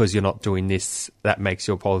 because you're not doing this, that makes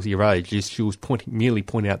your policy irrelevant. She was merely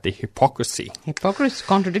pointing out the hypocrisy.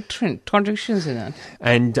 Contradictions in it.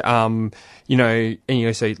 And,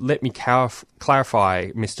 so let me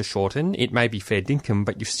clarify, Mr. Shorten, it may be fair dinkum,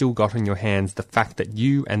 but you've still got on your hands the fact that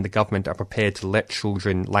you and the government are prepared to let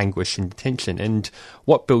children languish in detention. And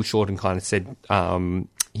what Bill Shorten kind of said,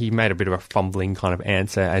 he made a bit of a fumbling kind of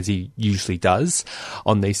answer, as he usually does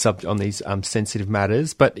on these sensitive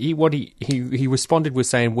matters. But he responded with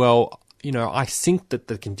saying, well, I think that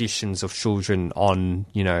the conditions of children on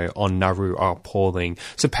Nauru are appalling.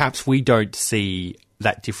 So perhaps we don't see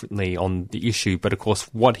that differently on the issue. But of course,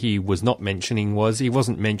 what he was not mentioning was, he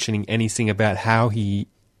wasn't mentioning anything about how he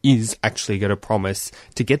is actually going to promise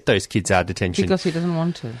to get those kids out of detention. Because he doesn't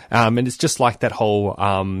want to. And it's just like that whole,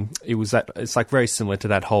 it's like very similar to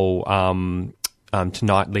that whole,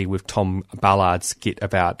 Tonightly with Tom Ballard's skit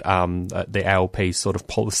about, the ALP's sort of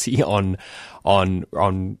policy on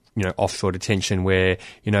offshore detention, where,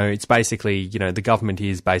 it's basically, the government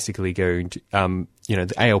is basically going to,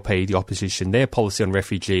 the ALP, the opposition, their policy on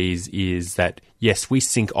refugees is that, yes, we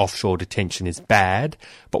think offshore detention is bad,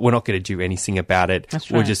 but we're not going to do anything about it.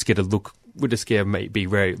 That's right. We're just going to be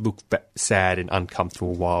very sad and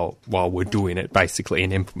uncomfortable while we're doing it, basically,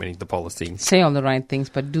 and implementing the policy. Say all the right things,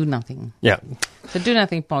 but do nothing. Yeah. So do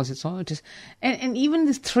nothing policy. So it is, and even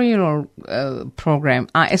this 3-year-old program.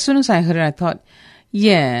 As soon as I heard it, I thought,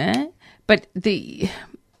 yeah, but the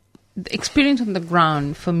experience on the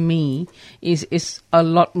ground for me is a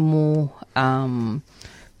lot more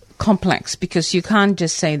complex, because you can't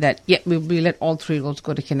just say that, we let all 3-year-olds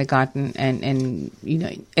go to kindergarten, and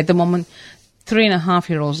at the moment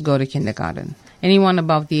 3.5-year-olds go to kindergarten. Anyone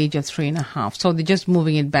above the age of 3.5. So they're just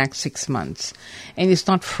moving it back 6 months. And it's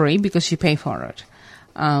not free because you pay for it.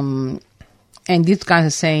 And these guys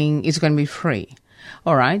are saying it's going to be free.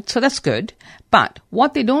 All right, so that's good. But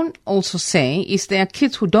what they don't also say is there are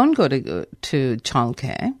kids who don't go to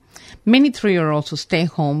childcare. Many 3-year-olds who stay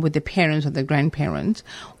home with their parents or their grandparents.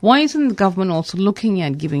 Why isn't the government also looking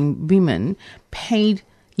at giving women paid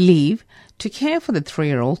leave to care for the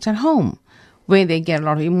 3-year-olds at home, where they get a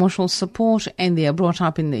lot of emotional support and they are brought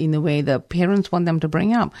up in the way the parents want them to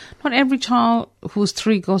bring up? Not every child who's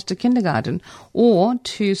 3 goes to kindergarten or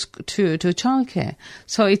to childcare.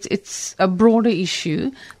 So it's a broader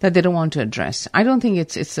issue that they don't want to address. I don't think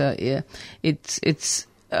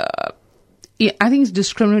I think it's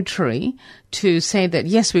discriminatory to say that,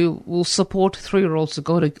 yes, we will support 3-year-olds to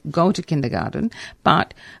go to kindergarten,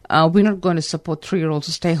 but we're not going to support 3-year-olds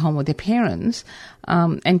to stay home with their parents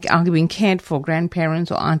and are being cared for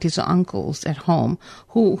grandparents or aunties or uncles at home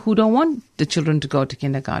who don't want the children to go to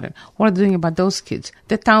kindergarten. What are they doing about those kids?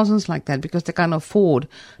 There are thousands like that because they can't afford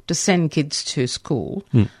to send kids to school.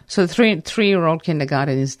 So the 3-year-old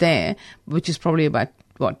kindergarten is there, which is probably about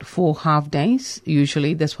 4 half days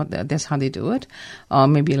usually. That's how they do it.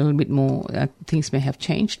 Maybe a little bit more. Things may have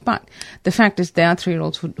changed, but the fact is there are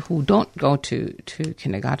 3-year-olds who don't go to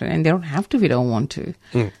kindergarten, and they don't have to if they don't want to.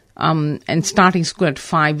 And starting school at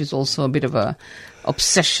 5 is also a bit of a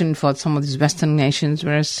obsession for some of these Western nations,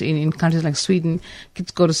 whereas in countries like Sweden,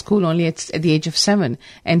 kids go to school only at the age of 7,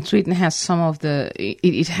 and Sweden has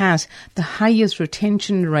it has the highest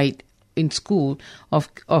retention rate in school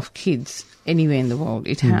of kids anywhere in the world.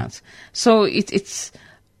 It has. So it's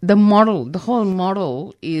the model. The whole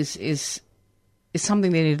model is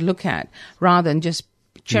something they need to look at rather than just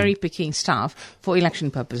cherry picking stuff for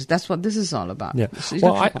election purposes. That's what this is all about. Yeah.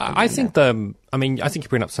 Well, I think I think you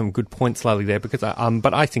bring up some good points, Lali, there, because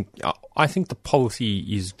but I think the policy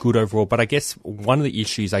is good overall. But I guess one of the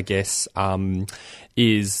issues, is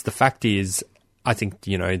the fact is, I think,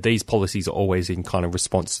 these policies are always in kind of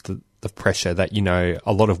response to the pressure that, a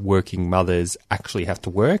lot of working mothers actually have to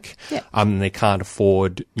work. Yeah. They can't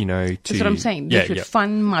afford, to... That's what I'm saying. They should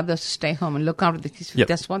fund mothers to stay home and look after the kids. Yep.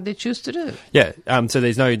 That's what they choose to do. Yeah. So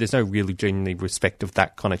there's no really genuinely respect of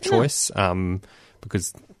that kind of choice,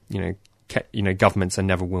 because, governments are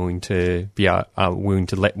never willing to willing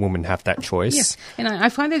to let women have that choice. Yes. And I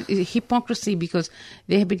find it hypocrisy because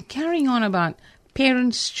they have been carrying on about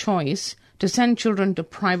parents' choice to send children to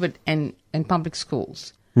private and public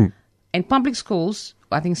schools. And public schools,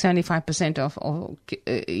 I think 75% of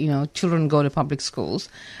children go to public schools,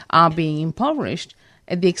 are being impoverished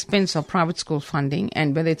at the expense of private school funding,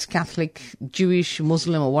 and whether it's Catholic, Jewish,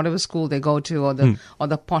 Muslim, or whatever school they go to, or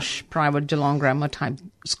the posh private Geelong Grammar type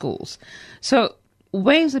schools. So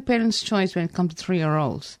where is the parents' choice when it comes to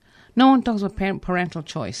 3-year-olds? No one talks about parental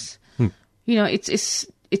choice.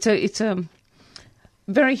 It's a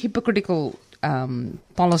very hypocritical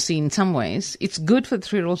policy in some ways. It's good for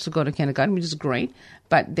 3-year-olds to go to kindergarten, which is great,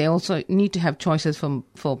 but they also need to have choices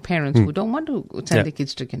for parents who don't want to send their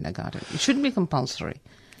kids to kindergarten. It shouldn't be compulsory.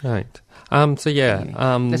 Right.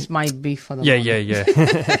 That's my beef for the moment.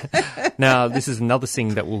 Yeah. Now, this is another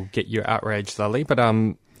thing that will get you outraged, Lali,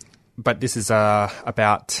 but this is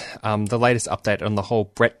about the latest update on the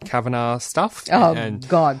whole Brett Kavanaugh stuff. Oh,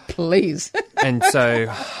 God, please. And so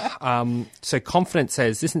Confidence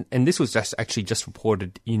says this, and this was just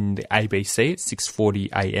reported in the ABC at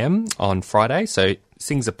 6:40 a.m. on Friday. So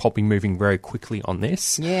things are probably moving very quickly on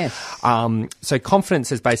this. Yes. So confidence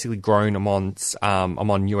has basically grown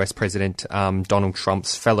among US President Donald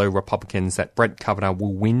Trump's fellow Republicans that Brett Kavanaugh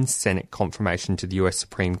will win Senate confirmation to the US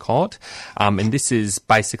Supreme Court. And this is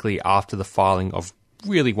basically after the filing of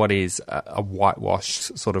really what is a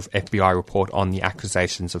whitewashed sort of FBI report on the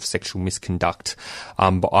accusations of sexual misconduct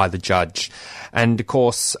by the judge. And of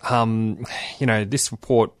course, this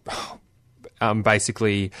report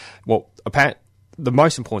basically, the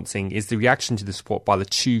most important thing is the reaction to this report by the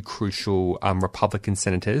two crucial Republican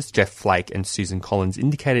senators, Jeff Flake and Susan Collins,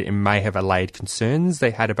 indicated it may have allayed concerns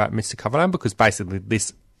they had about Mr. Kavanaugh, because basically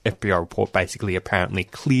this FBI report apparently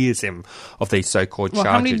clears him of these so-called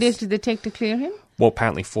charges. How many days did they take to clear him? Well,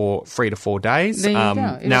 apparently for 3 to 4 days. There you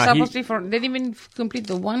go. It was supposed to be they didn't even complete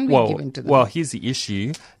the 1 week given to them. Well, here's the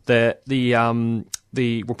issue. The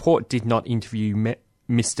report did not interview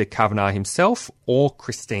Mr. Kavanaugh himself or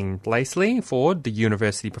Christine Blasey Ford, the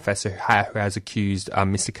university professor who has accused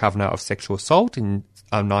Mr. Kavanaugh of sexual assault in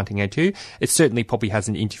 1982. It certainly probably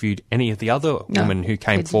hasn't interviewed any of the other women who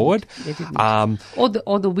came forward. They didn't.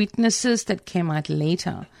 Or the witnesses that came out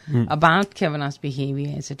later about Kavanaugh's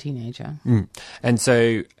behaviour as a teenager. And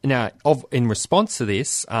so now, in response to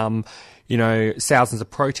this, thousands of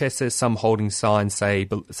protesters, some holding signs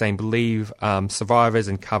saying believe survivors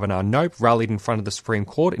and Kavanaugh nope, rallied in front of the Supreme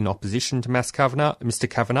Court in opposition to Mr.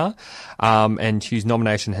 Kavanaugh, and whose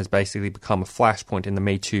nomination has basically become a flashpoint in the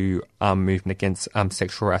Me Too movement against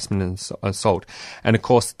sexual harassment and assault. And of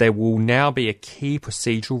course, there will now be a key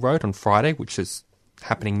procedural vote on Friday, which is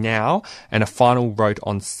happening now, and a final vote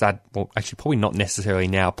on probably not necessarily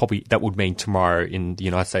now, probably that would mean tomorrow in the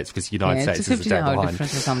United States, because the United States is a day behind.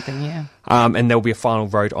 Difference or something, yeah. And there'll be a final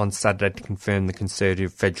vote on Saturday to confirm the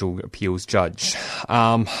conservative federal appeals judge.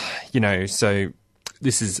 So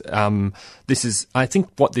I think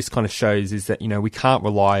what this kind of shows is that, we can't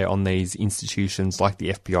rely on these institutions like the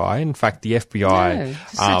FBI. In fact, the FBI...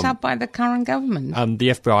 set up by the current government. The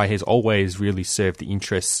FBI has always really served the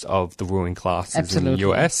interests of the ruling classes in the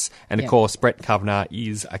US. And, of course, Brett Kavanaugh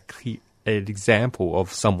is an example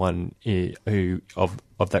of someone who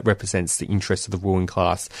that represents the interests of the ruling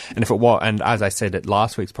class. And and as I said at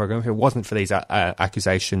last week's program, if it wasn't for these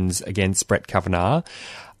accusations against Brett Kavanaugh,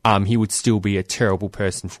 he would still be a terrible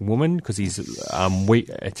person for women because he's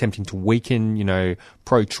attempting to weaken,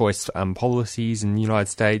 pro-choice policies in the United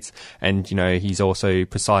States, and he's also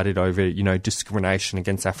presided over discrimination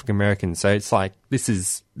against African Americans. So it's like this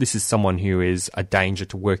is someone who is a danger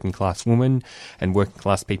to working class women and working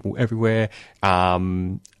class people everywhere.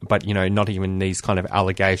 But not even these kind of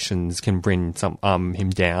allegations can bring him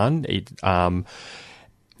down.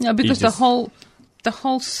 Because the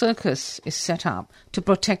whole circus is set up to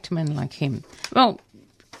protect men like him. Well,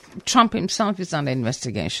 Trump himself is under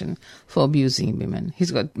investigation for abusing women.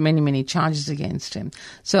 He's got many, many charges against him.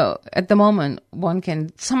 So at the moment, one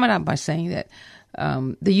can sum it up by saying that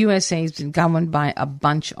the USA has been governed by a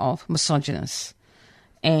bunch of misogynists.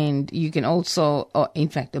 And you can also, or in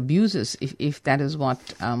fact, abusers, if that is what,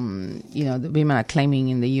 the women are claiming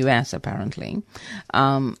in the US, apparently.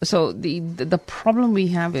 So the problem we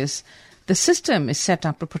have is the system is set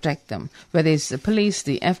up to protect them, whether it's the police,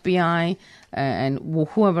 the FBI, and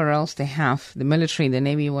whoever else they have, the military, the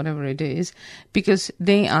Navy, whatever it is, because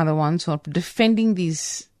they are the ones who are defending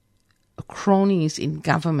these cronies in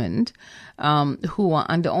government who are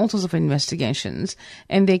under all sorts of investigations,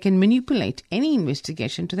 and they can manipulate any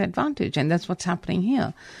investigation to their advantage, and that's what's happening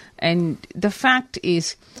here. And the fact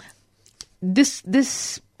is,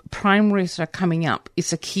 this primaries are coming up.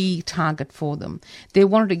 It's a key target for them. They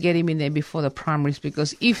wanted to get him in there before the primaries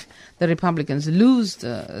because if the Republicans lose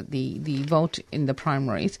the vote in the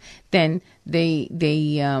primaries, then they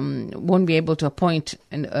won't be able to appoint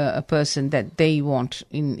a person that they want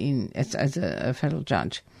as a federal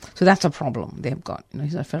judge. So that's a problem they've got.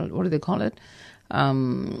 He's a federal. What do they call it?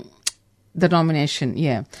 The nomination.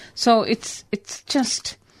 Yeah. So it's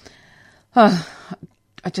just. I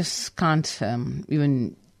just can't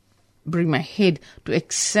even bring my head to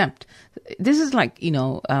accept. This is like, in the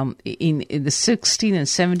 16th and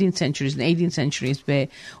 17th centuries and 18th centuries where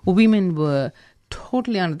women were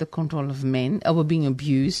totally under the control of men, were being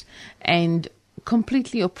abused and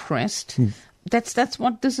completely oppressed. That's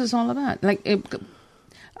what this is all about.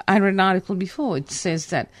 I read an article before. It says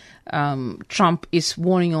that Trump is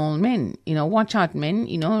warning all men, watch out, men,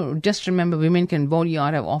 just remember women can vote you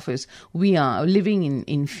out of office. We are living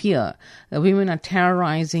in fear. Women are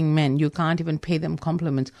terrorizing men. You can't even pay them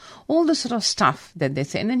compliments. All this sort of stuff that they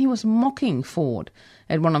say. And then he was mocking Ford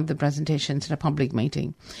at one of the presentations at a public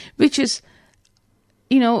meeting, which is,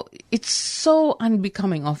 it's so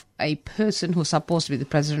unbecoming of a person who's supposed to be the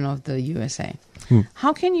president of the USA.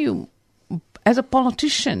 How can you, as a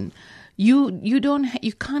politician, you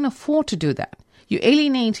can't afford to do that. You're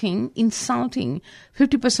alienating, insulting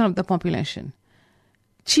 50% of the population.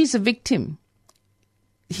 She's a victim.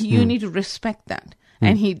 You need to respect that.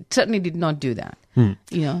 And he certainly did not do that.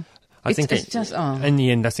 I think in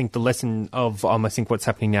the end, I think the lesson of I think what's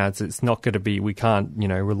happening now is it's not going to be, we can't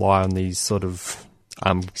rely on these sort of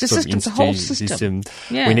it's a whole system.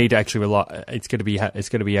 Yeah. We need to actually rely. It's going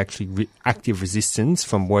to be actually active resistance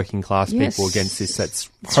from working class people against this. That's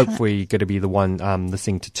hopefully going to be the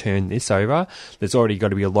thing to turn this over. There's already got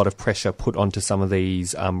to be a lot of pressure put onto some of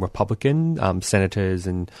these Republican senators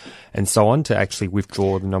and so on to actually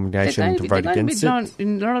withdraw the nomination to vote against it.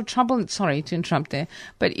 In a lot of trouble. Sorry to interrupt there,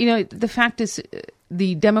 but the fact is,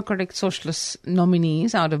 the Democratic Socialist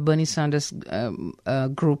nominees out of Bernie Sanders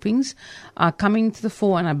groupings are coming to the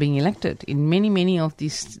fore and are being elected in many of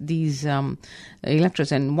these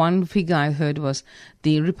electorates. And one figure I heard was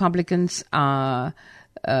the Republicans are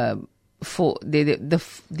for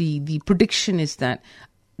the prediction is that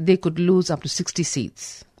they could lose up to 60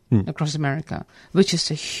 seats across America, which is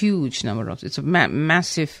a huge number of. It's a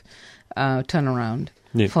massive turnaround.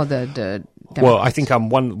 Yeah. For the Democrats. Well, I think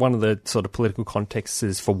one of the sort of political contexts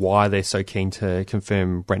is for why they're so keen to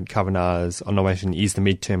confirm Brett Kavanaugh's nomination is the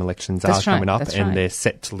midterm elections coming up, and they're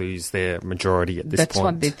set to lose their majority at this point. That's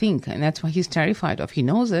what they think, and that's what he's terrified of. He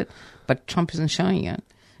knows it, but Trump isn't showing it,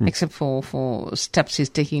 except for steps he's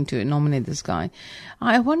taking to nominate this guy.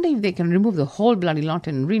 I wonder if they can remove the whole bloody lot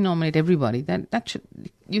and renominate everybody. That should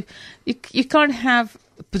you can't have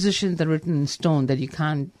positions that are written in stone that you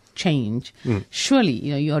can't change. Surely,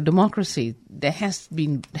 your democracy, there has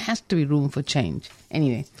to be room for change.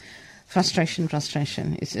 Anyway, Frustration.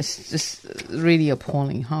 It's just really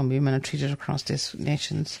appalling how women are treated across these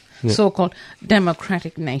nations, so-called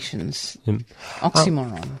democratic nations.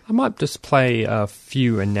 Oxymoron. I might just play a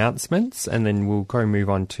few announcements, and then we'll move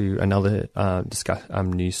on to another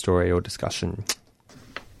news story or discussion.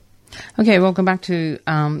 Okay, welcome back to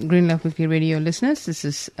Green Left Weekly Radio listeners. This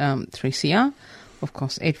is 3CR, of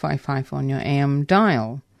course, 855 on your AM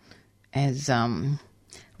dial. As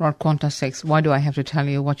Rod Qantas says, why do I have to tell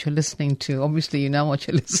you what you're listening to? Obviously, you know what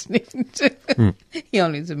you're listening to. He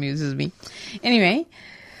always amuses me. Anyway,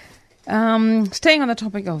 staying on the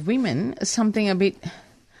topic of women, something a bit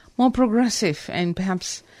more progressive and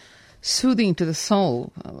perhaps soothing to the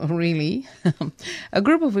soul, really. A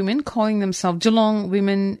group of women calling themselves Geelong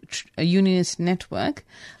Women Unionist Network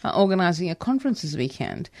are organising a conference this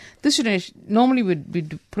weekend. This should normally would be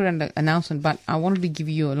put under an announcement, but I wanted to give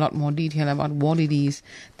you a lot more detail about what it is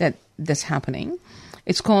that's happening.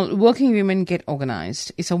 It's called Working Women Get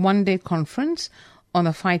Organised. It's a one-day conference on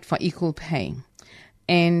the fight for equal pay.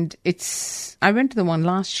 And I went to the one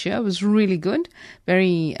last year. It was really good,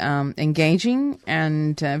 very engaging,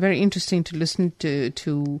 and very interesting to listen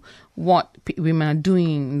to what women are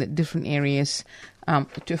doing in the different areas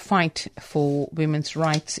to fight for women's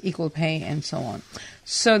rights, equal pay, and so on.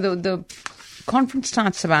 So the conference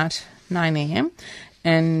starts about 9 a.m.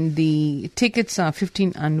 and the tickets are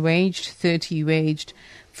 15 unwaged, 30 waged,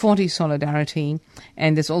 40 solidarity,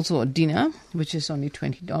 and there's also a dinner, which is only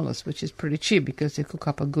 $20, which is pretty cheap because they cook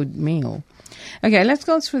up a good meal. Okay, let's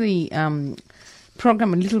go through the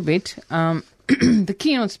program a little bit. The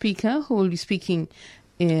keynote speaker who will be speaking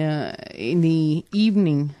in the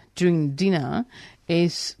evening during dinner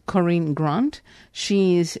is Corinne Grant.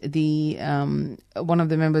 She is the one of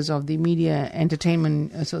the members of the Media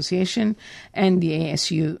Entertainment Association and the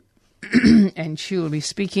ASU, and she will be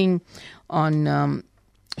speaking on...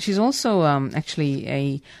 she's also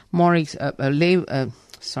actually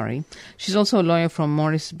she's also a lawyer from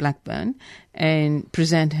Maurice Blackburn and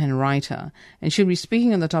presenter and writer. And she'll be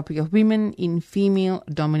speaking on the topic of women in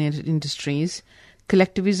female-dominated industries,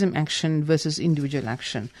 collectivism action versus individual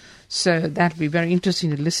action. So that'll be very interesting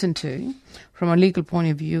to listen to from a legal point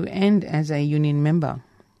of view and as a union member.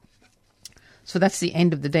 So that's the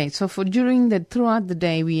end of the day. So throughout the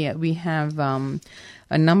day, we have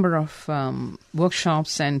a number of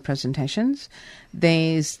workshops and presentations.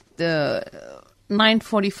 There's the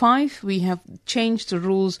 9:45. We have changed the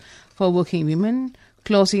rules for working women,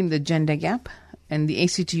 closing the gender gap, and the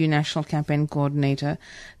ACTU National Campaign Coordinator,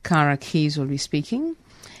 Cara Keys, will be speaking.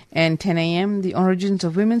 And 10 a.m., the origins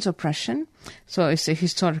of women's oppression. So it's a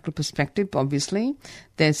historical perspective, obviously.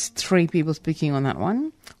 There's 3 people speaking on that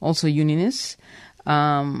one, also unionists.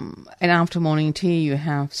 And after morning tea, you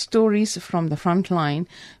have stories from the front line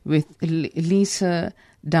with Lisa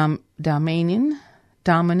Darmanin,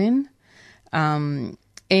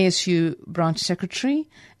 ASU branch secretary,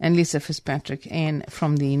 and Lisa Fitzpatrick, and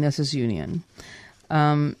from the Nurses Union.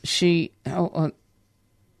 The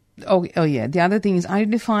other thing is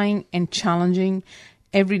identifying and challenging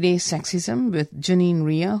everyday sexism with Janine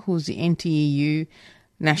Ria, who's the NTEU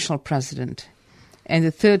national president. And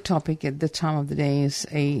the third topic at the time of the day is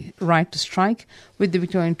a right to strike with the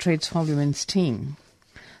Victorian Trades for Women's team.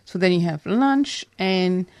 So then you have lunch,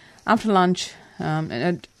 and after lunch,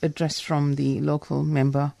 an address from the local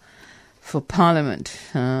member for Parliament,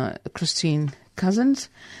 Christine Cousins.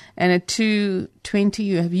 And at 2:20,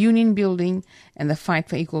 you have union building and the fight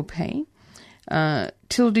for equal pay.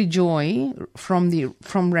 Tildy Joy from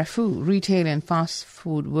REFU, Retail and Fast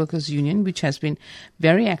Food Workers Union, which has been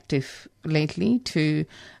very active lately to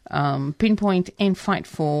pinpoint and fight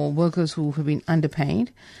for workers who have been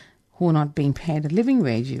underpaid, who are not being paid a living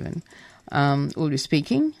wage even, will be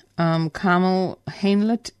speaking. Carmel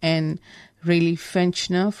Hainlett and Rayleigh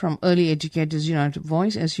Fenchner from Early Educators United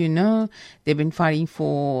Voice. As you know, they've been fighting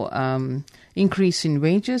for increase in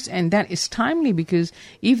wages, and that is timely because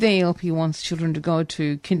if the ALP wants children to go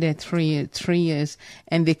to kinder 3 years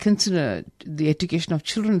and they consider the education of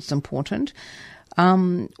children is important,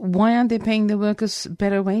 why aren't they paying the workers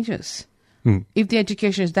better wages? If the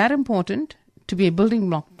education is that important to be a building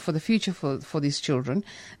block for the future for these children,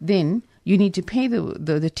 then you need to pay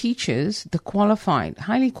the teachers, the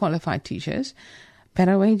highly qualified teachers,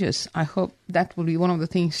 better wages. I hope that will be one of the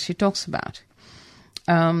things she talks about.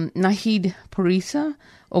 Nahid Parisa,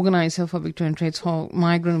 organizer for Victorian Trades Hall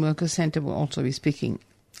Migrant Workers Centre, will also be speaking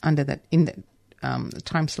in that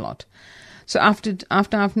time slot. So after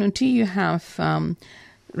afternoon tea, you have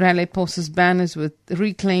Raleigh posters banners with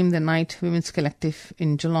Reclaim the Night Women's Collective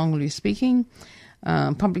in Geelong will be speaking.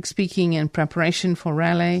 Public speaking and preparation for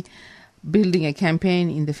Raleigh. building a campaign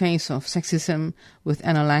in the face of sexism with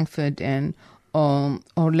Anna Langford and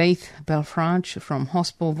Orlaith Belfrage from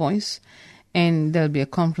Hospital Voice. And there'll be a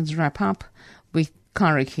conference wrap-up with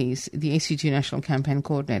Kara Keys, the ACT National Campaign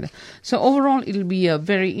Coordinator. So overall, it'll be a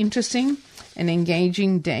very interesting and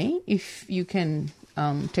engaging day if you can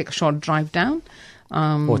take a short drive down.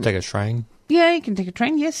 Or take a train. Yeah, you can take a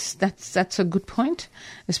train. Yes, that's a good point,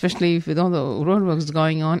 especially with all the roadworks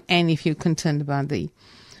going on, and if you're concerned about the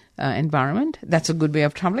environment. That's a good way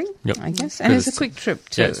of travelling, I guess. And it's a quick trip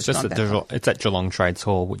too. Yeah, it's just it's at Geelong Trades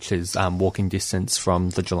Hall, which is walking distance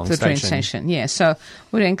from the Geelong station. The train station, yeah. So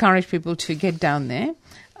we'd encourage people to get down there.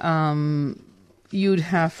 You'd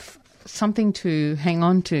have something to hang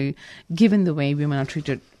on to, given the way women are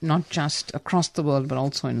treated, not just across the world, but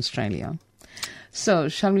also in Australia. So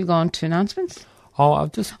shall we go on to announcements?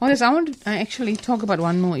 Yes, I want to actually talk about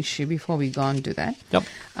one more issue before we go on to that. Yep.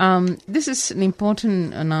 This is an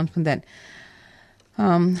important announcement that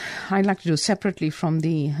I'd like to do separately from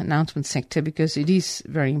the announcement sector because it is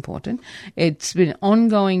very important. It's been an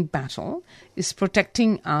ongoing battle. It's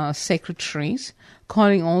protecting our sacred trees,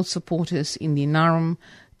 calling all supporters in the Naarm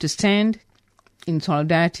to stand in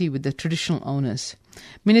solidarity with the traditional owners.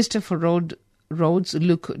 Minister for Roads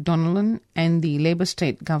Luke Donnellan and the Labor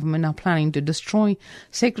state government are planning to destroy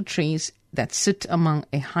sacred trees that sit among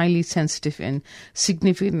a highly sensitive and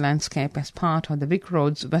significant landscape as part of the Vic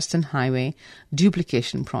Roads Western Highway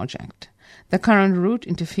duplication project. The current route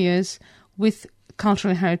interferes with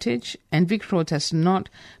cultural heritage, and Vic Roads has not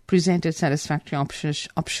presented satisfactory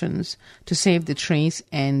options to save the trees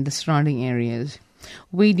and the surrounding areas.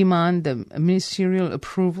 We demand the ministerial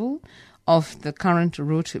approval of the current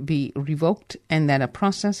route be revoked and that a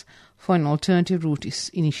process for an alternative route is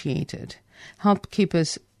initiated. Help keep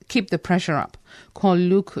the pressure up. Call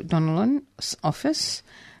Luke Donnellan's office,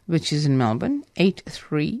 which is in Melbourne,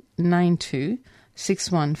 8392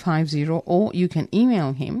 6150, or you can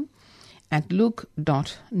email him at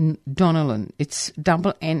luke.donnellan, it's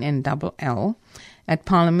double N and double L, at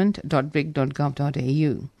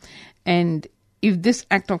parliament.vic.gov.au. And if this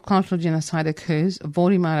act of cultural genocide occurs,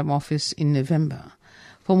 vote him out of office in November.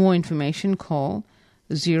 For more information, call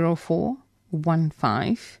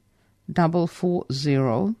 0415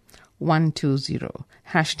 440 120.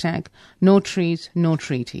 Hashtag no trees, no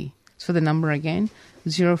treaty. So the number again,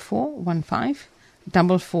 0415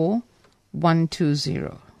 440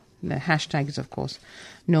 120. The hashtag is, of course,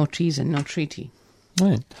 no trees and no treaty.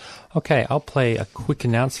 Right. Okay, I'll play a quick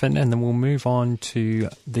announcement and then we'll move on to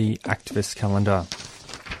the activist calendar.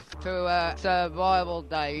 To Survival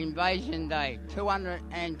Day, Invasion Day,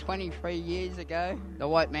 223 years ago, the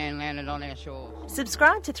white man landed on our shores.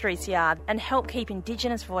 Subscribe to 3CR and help keep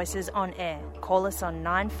Indigenous voices on air. Call us on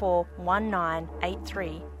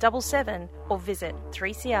 94198377 or visit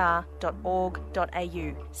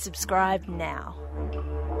 3cr.org.au. Subscribe now.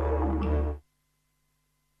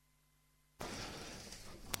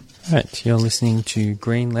 Right, you're listening to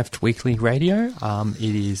Green Left Weekly Radio.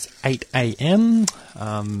 It is 8 a.m.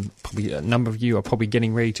 Probably a number of you are probably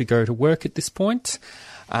getting ready to go to work at this point.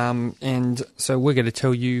 And so we're going to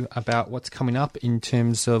tell you about what's coming up in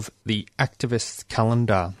terms of the activist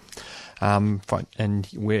calendar. And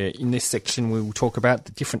we're in this section we will talk about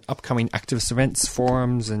the different upcoming activist events,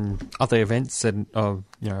 forums and other events that the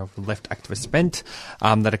left activist event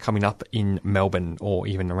that are coming up in Melbourne or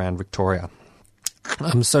even around Victoria.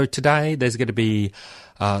 So today there's going to be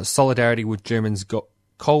solidarity with Germans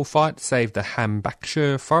coal fight, save the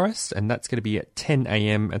Hambachscher Forest, and that's going to be at 10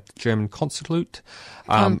 a.m. at the German Consulate.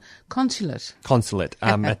 Consulate.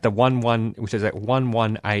 At the which is at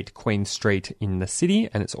 118 Queen Street in the city,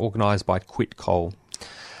 and it's organised by Quit Coal.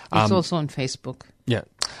 It's also on Facebook. Yeah.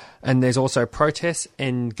 And there's also protests,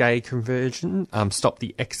 End Gay Conversion, Stop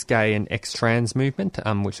the Ex-Gay and Ex-Trans Movement,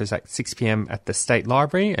 which is at 6 p.m. at the State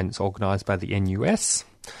Library, and it's organised by the NUS.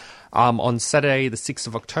 On Saturday, the 6th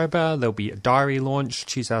of October, there'll be a diary launch,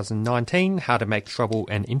 2019, How to Make Trouble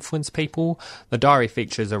and Influence People. The diary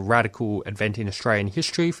features a radical event in Australian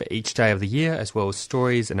history for each day of the year, as well as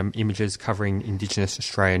stories and images covering Indigenous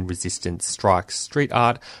Australian resistance, strikes, street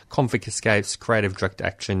art, convict escapes, creative direct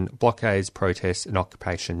action, blockades, protests and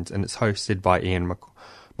occupations. And it's hosted by Ian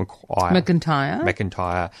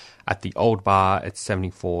McIntyre at the Old Bar at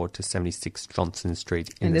 74 to 76 Johnson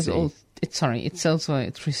Street in the city. It's also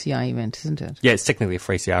a 3CR event, isn't it? Yeah, it's technically a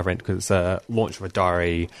 3CR event because it's a launch of a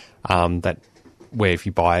diary where if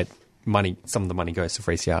you buy it, some of the money goes to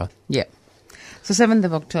 3CR. Yeah. So 7th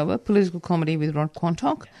of October, political comedy with Rod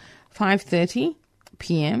Quantock, 5:30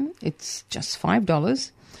 p.m. It's just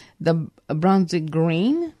 $5. The Brunswick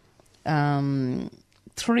Green,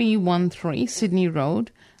 313 Sydney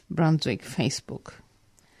Road, Brunswick Facebook.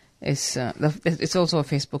 It's also a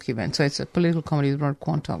Facebook event, so it's a political comedy with Rod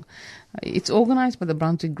Quantock. It's organised by the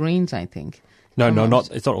Brunswick Greens, I think. No,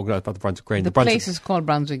 it's not organised by the Brunswick Greens. The place is called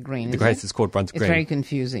Brunswick Green. The place is called Brunswick Green. It's very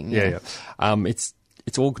confusing. Yeah. It's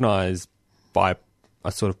organised by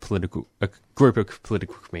a group of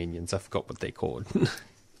political comedians. I forgot what they're called.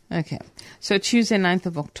 Okay. So Tuesday, 9th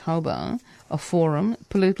of October, a forum,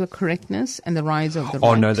 Political Correctness and the Rise of the Right.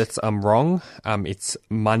 Oh, no, that's wrong. It's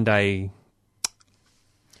Monday.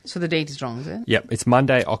 So the date is wrong, is it? Yep, it's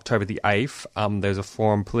Monday, October the 8th. There's a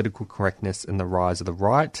forum, Political Correctness and the Rise of the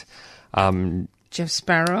Right. Jeff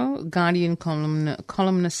Sparrow, Guardian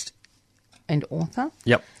columnist and author.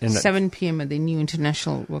 Yep. 7 p.m. at the New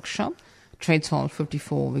International Workshop, Trades Hall,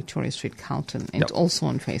 54 Victoria Street, Carlton. And it's also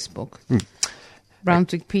on Facebook.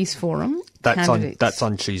 Brunswick Peace Forum. That's on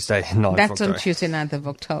Tuesday, 9th of October. That's on Tuesday, 9th of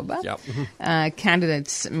October. Yep.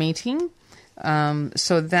 Candidates meeting.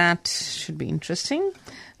 So that should be interesting.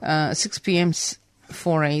 6 p.m.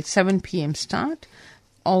 for a 7 p.m. start.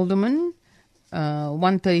 Alderman,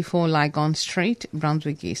 134 Lygon Street,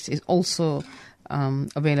 Brunswick East, is also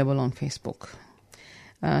available on Facebook.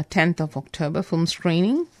 10th of October, film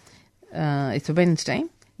screening. It's a Wednesday.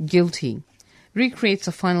 Guilty. Recreates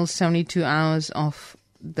the final 72 hours of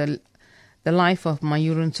the life of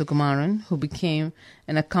Mayuran Sukumaran, who became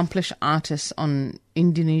an accomplished artist on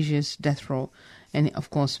Indonesia's death row. And, of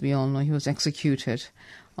course, we all know he was executed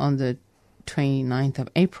on the 29th of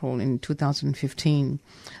April in 2015.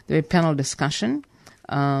 There was a panel discussion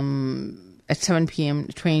at 7 p.m.,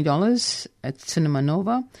 $20 at Cinema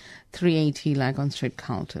Nova, 380 Lygon Street,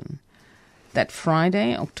 Carlton. That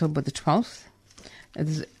Friday, October the 12th,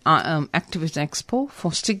 there's Activist Expo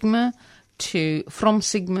from stigma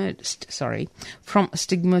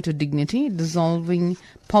to dignity, dissolving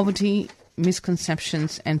poverty,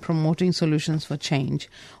 misconceptions and promoting solutions for change,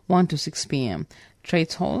 1 to 6 p.m.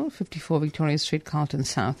 Trades Hall, 54 Victoria Street, Carlton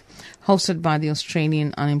South, hosted by the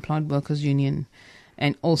Australian Unemployed Workers Union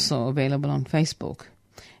and also available on Facebook.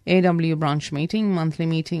 AW branch meeting, monthly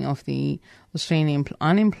meeting of the Australian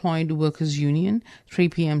Unemployed Workers Union, 3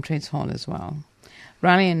 p.m. Trades Hall as well.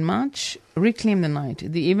 Rally and March, Reclaim the Night.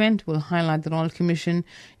 The event will highlight the Royal Commission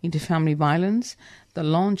into Family Violence, the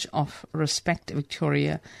launch of Respect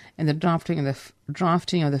Victoria, and the drafting of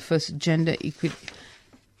the first Gender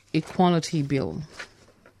Equality Bill.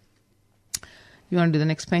 You want to do the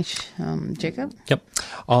next page, Jacob? Yep.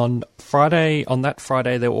 On that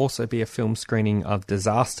Friday, there will also be a film screening of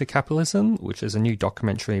Disaster Capitalism, which is a new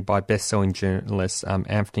documentary by best-selling journalist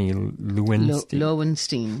Anthony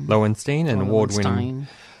Lowenstein, an award-winning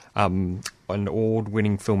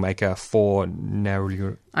filmmaker for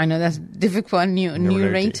narrator. I know that's difficult.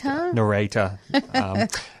 Narrator.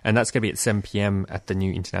 And that's going to be at 7 p.m. at the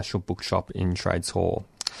New International Bookshop in Trades Hall.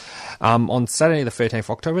 On Saturday, the 13th of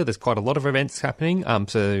October, there's quite a lot of events happening.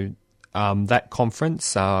 That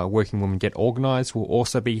conference, Working Women Get Organised, will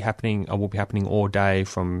also be happening. Will be happening all day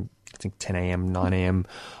from I think 10 a.m., 9 a.m.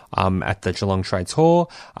 At the Geelong Trades Hall.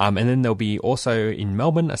 And then there'll be also in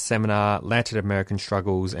Melbourne a seminar, Latin American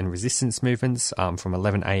Struggles and Resistance Movements, from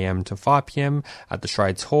 11 a.m. to 5 p.m. at the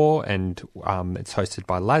Trades Hall, and it's hosted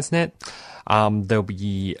by LASNet. There'll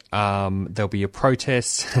be a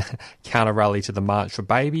protest, counter rally to the March for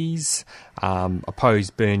Babies, oppose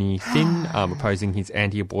Bernie Finn, opposing his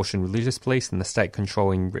anti-abortion religious police and the state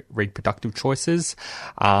controlling reproductive choices.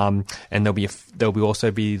 And there'll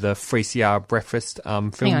also be the 3CR breakfast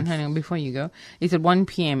film. Hang on, before you go, it's at 1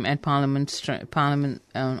 p.m. at Parliament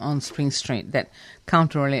on Spring Street. That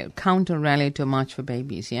counter rally to March for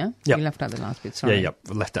Babies. Yeah, yep. You left out the last bit. Sorry.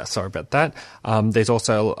 Left out. Sorry about that. There's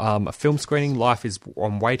also a film screening, Life is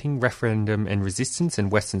on Waiting, Referendum and Resistance in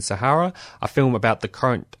Western Sahara, a film about the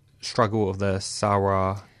current struggle of the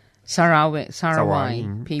Sahrawi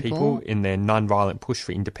people in their non-violent push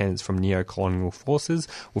for independence from neo-colonial forces,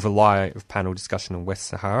 with a live panel discussion on West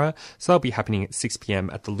Sahara. So that'll be happening at 6 p.m.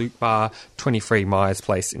 at the Loot Bar, 23 Myers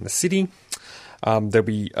Place in the city. There'll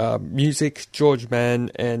be music, George Mann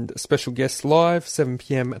and special guests live, 7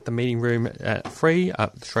 p.m. at the meeting room at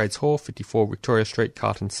the Trades Hall, 54 Victoria Street,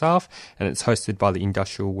 Carlton South, and it's hosted by the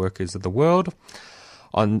Industrial Workers of the World.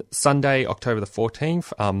 On Sunday, October the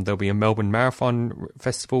 14th, there'll be a Melbourne Marathon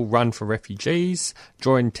Festival run for refugees.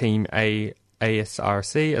 Join Team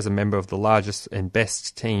ASRC as a member of the largest and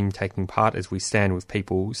best team taking part as we stand with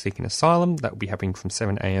people seeking asylum. That will be happening from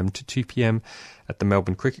 7 a.m. to 2 p.m. at the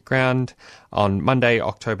Melbourne Cricket Ground. On Monday,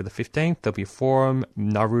 October the 15th, there'll be a forum,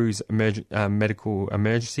 Nauru's medical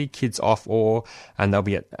emergency, kids off or, and there'll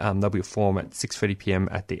be a forum at 6:30pm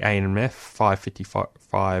at the ANMF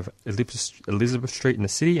 555 Elizabeth Street in the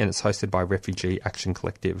city, and it's hosted by Refugee Action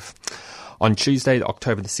Collective. On Tuesday,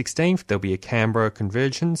 October the 16th, there'll be a Canberra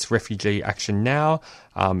Convergence, Refugee Action Now,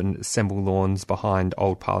 and assemble lawns behind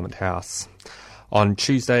Old Parliament House. On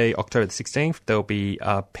Tuesday, October the 16th, there'll be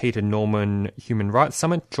a Peter Norman Human Rights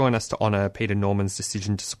Summit. Join us to honour Peter Norman's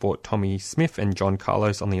decision to support Tommy Smith and John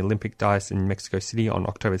Carlos on the Olympic dais in Mexico City on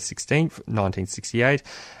October 16th, 1968.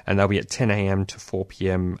 And they'll be at 10 a.m. to 4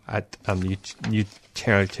 p.m. at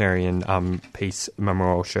Unitarian Peace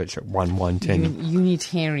Memorial Church at 1110.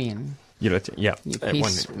 Unitarian. Yeah.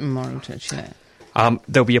 Peace Memorial Church, yeah.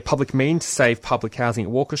 There'll be a public meeting to save public housing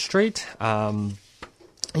at Walker Street.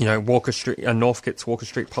 Walker Street, Northcote's Walker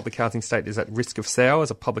Street public housing estate is at risk of sale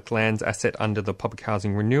as a public lands asset under the Public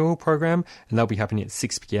Housing Renewal Program, and they'll be happening at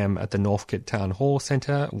 6 p.m. at the Northcote Town Hall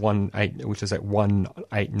Centre, which is at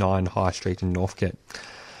 189 High Street in Northcote.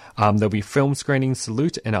 There'll be film screenings,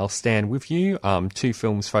 Salute and I'll Stand With You, two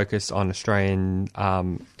films focused on Australian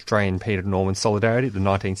Peter Norman solidarity at the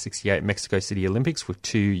 1968 Mexico City Olympics with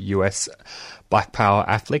two US Black Power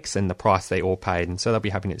athletes and the price they all paid. And so they'll be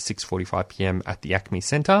happening at 6:45pm at the Acme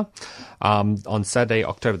Centre. On Saturday,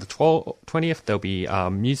 October the 20th, there'll be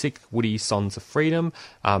music, Woody Sons of Freedom,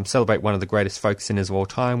 celebrate one of the greatest folk singers of all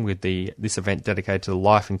time with this event dedicated to the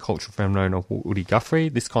life and cultural phenomenon of Woody Guthrie.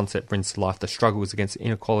 This concept brings to life the struggles against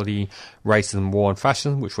inequality, racism, war and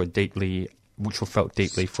fashion, which were felt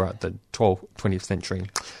deeply throughout the 20th century.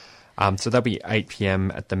 So that'll be 8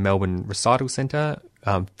 p.m. at the Melbourne Recital Centre,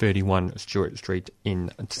 31 Stewart Street in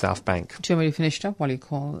South Bank. Do you want me to finish up while you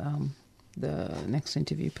call the next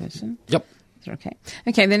interview person? Yep. Okay.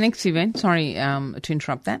 Okay, the next event, sorry to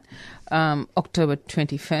interrupt that, October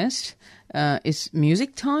 21st is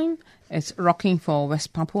music time. It's Rocking for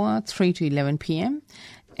West Papua, 3 to 11 p.m.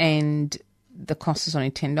 And the cost is only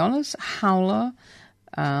 $10. Howler,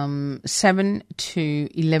 7 to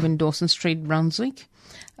 11 Dawson Street, Brunswick.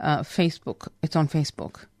 Facebook, it's on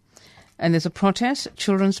Facebook. And there's a protest,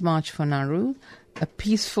 Children's March for Nauru, a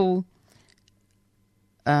peaceful,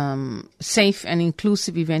 safe and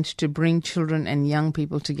inclusive event to bring children and young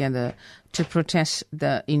people together to protest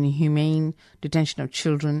the inhumane detention of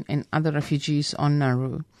children and other refugees on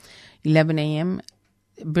Nauru. 11 a.m.,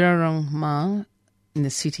 Birrarung Ma in the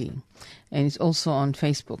city. And it's also on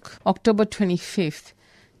Facebook. October 25th,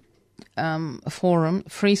 forum,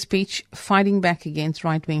 Free Speech, Fighting Back Against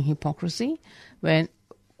Right-Wing Hypocrisy, when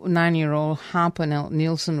 9-year-old Harper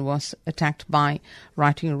Nielsen was attacked by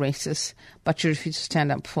right-wing racists, but she refused to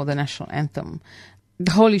stand up for the national anthem.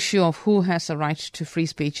 The whole issue of who has a right to free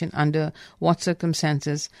speech and under what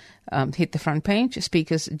circumstances hit the front page.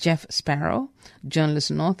 Speakers Jeff Sparrow, journalist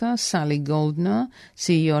and author, Sally Goldner,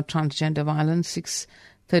 CEO of Transgender Violence,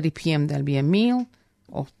 6:30 p.m. there'll be a meal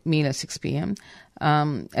at 6 p.m.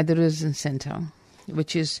 At the Residence Centre,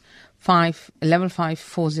 which is level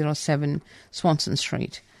 5407 Swanson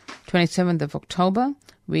Street. 27th of October,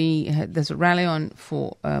 there's a rally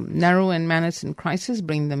for Nauru and Manus in crisis,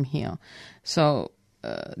 bring them here. So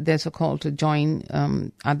there's a call to join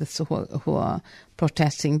others who are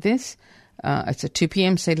protesting this. It's at 2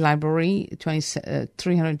 p.m. State Library,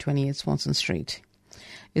 328 Swanson Street.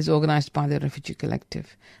 It's organised by the Refugee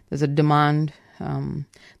Collective. There's a demand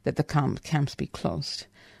that the camps be closed.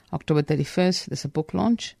 October 31st, there's a book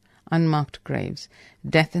launch, Unmarked Graves,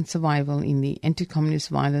 Death and Survival in the Anti-Communist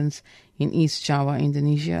Violence in East Java,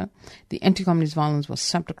 Indonesia. The anti-communist violence was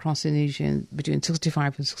swept across Indonesia between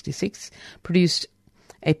 65 and 66, produced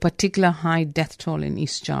a particular high death toll in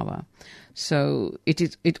East Java. So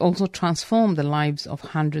it also transformed the lives of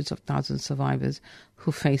hundreds of thousands of survivors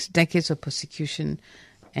who faced decades of persecution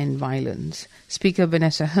and violence. Speaker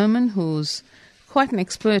Vanessa Herman, who's quite an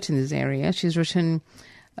expert in this area, she's written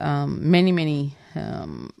many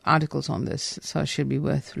articles on this, so it should be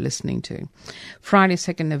worth listening to. Friday,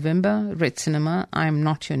 2nd November, Red Cinema, I Am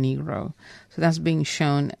Not Your Negro. So that's being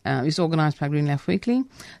shown, it's organised by Green Left Weekly,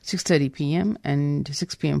 6:30 p.m. and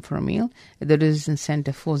 6 p.m. for a meal at the Residence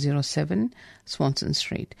Centre, 407 Swanson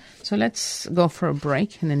Street. So let's go for a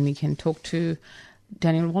break and then we can talk to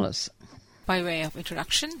Daniel Wallace. By way of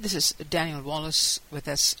introduction, this is Daniel Wallace with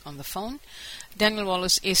us on the phone. Daniel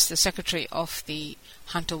Wallace is the Secretary of the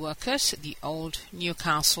Hunter Workers, the old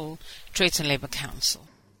Newcastle Trades and Labour Council.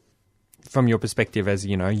 From your perspective as,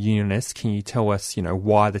 unionist, can you tell us,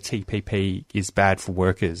 why the TPP is bad for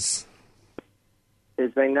workers?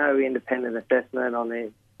 There's been no independent assessment on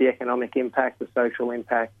the economic impact, the social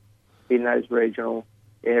impact in those regional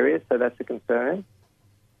areas, so that's a concern.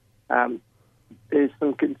 There's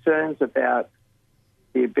some concerns about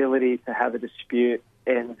the ability to have a dispute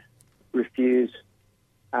and refuse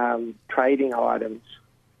trading items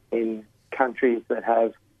in countries that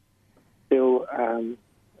have still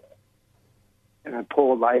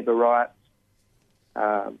poor labour rights,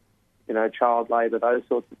 child labour, those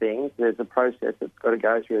sorts of things. There's a process that's got to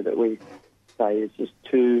go through that we say is just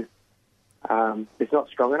too, it's not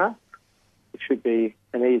strong enough. It should be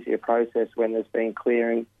an easier process when there's been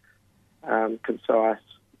clear and concise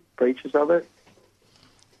breaches of it.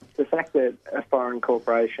 The fact that a foreign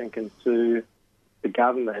corporation can sue the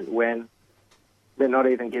government when they're not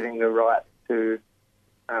even giving the right to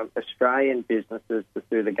Australian businesses to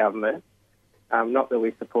sue the government, not that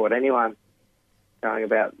we support anyone going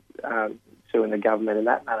about suing the government in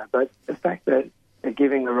that manner, but the fact that they're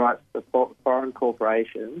giving the rights to foreign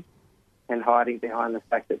corporations and hiding behind the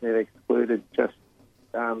fact that they've excluded just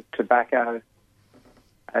tobacco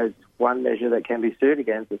as one measure that can be sued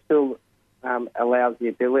against, it still allows the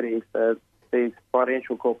ability for these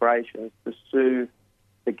financial corporations to sue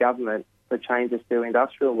the government for changes to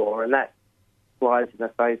industrial law, and that flies in the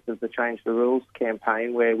face of the Change the Rules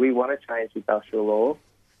campaign, where we want to change industrial law,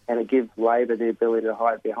 and it gives Labor the ability to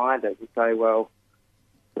hide behind it and say, well,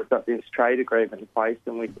 we've got this trade agreement in place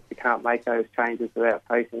and we can't make those changes without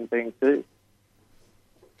facing being sued.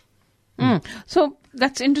 So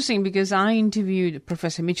that's interesting, because I interviewed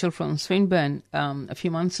Professor Mitchell from Swinburne a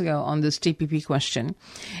few months ago on this TPP question,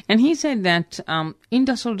 and he said that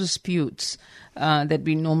industrial disputes that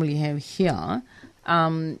we normally have here,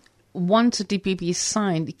 once a TPP is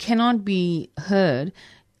signed, cannot be heard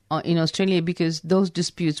in Australia, because those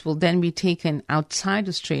disputes will then be taken outside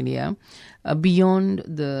Australia, beyond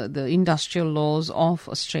the industrial laws of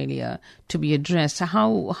Australia, to be addressed.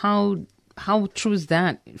 How true is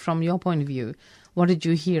that from your point of view? What did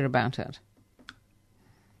you hear about it?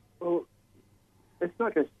 Well, it's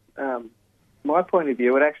not just my point of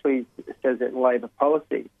view. It actually says it in Labor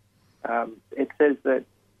policy. It says that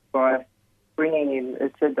by bringing in,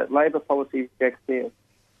 it said that Labor policy rejects the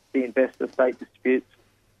investor-state disputes.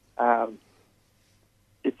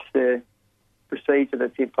 It's the procedure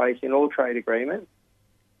that's in place in all trade agreements,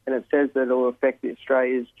 and it says that it will affect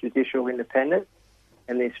Australia's judicial independence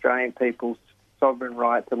and the Australian people's sovereign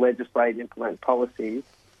right to legislate and implement policies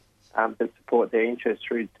that support their interests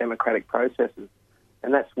through democratic processes.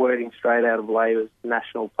 And that's wording straight out of Labor's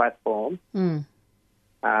national platform. And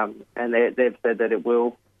they've said that it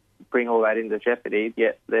will bring all that into jeopardy,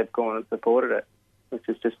 yet they've gone and supported it, which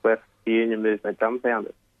has just left the union movement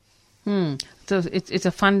dumbfounded. So it's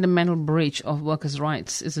a fundamental breach of workers'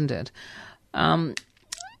 rights, isn't it? I'm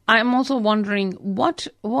also wondering, what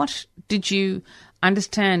did you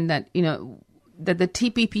understand that that the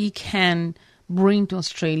TPP can bring to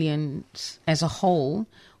Australians as a whole?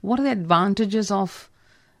 What are the advantages of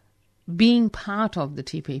being part of the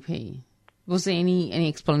TPP? Was there any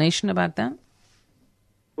explanation about that?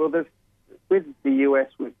 Well, with the US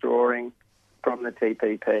withdrawing from the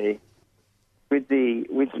TPP, with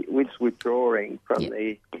withdrawing from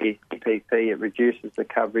the TPP, it reduces the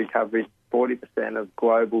coverage 40% of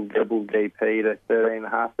global GDP to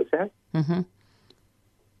 13.5%. Mm-hmm.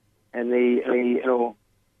 And the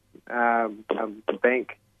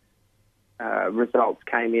bank results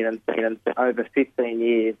came in and said over 15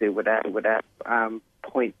 years it would add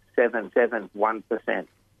 0.771%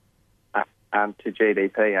 to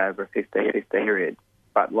GDP over a 15-year period,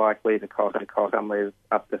 but likely to cost somewhere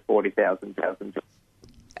up to 40,000.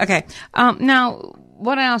 Okay. Now,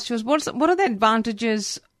 what I asked you was, what are the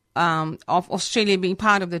advantages of Australia being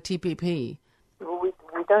part of the TPP? Well, we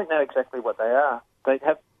don't know exactly what they are.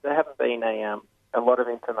 There haven't been a lot of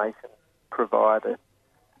information provided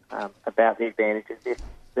about the advantages. If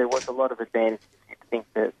there was a lot of advantages, you'd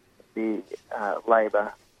think that the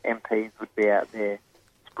Labor MPs would be out there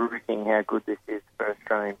spruiking how good this is for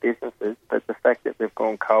Australian businesses, but the fact that they've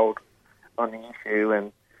gone cold on the issue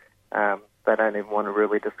and they don't even want to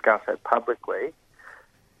really discuss it publicly,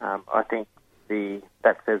 I think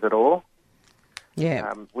that says it all.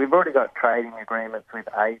 Yeah. We've already got trading agreements with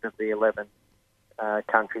 8 of the 11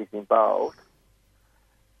 countries involved,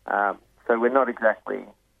 so we're not exactly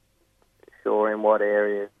sure in what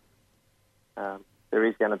areas there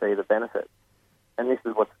is going to be the benefit. And this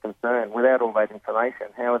is what's a concern. Without all that information,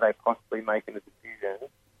 how are they possibly making a decision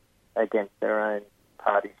against their own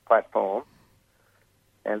party's platform?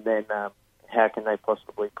 And then how can they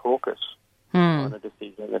possibly caucus on a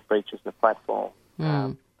decision that breaches the platform?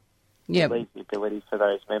 It leaves the ability for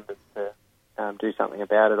those members to do something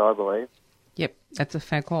about it, I believe. Yep, that's a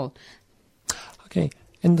fair call. Okay.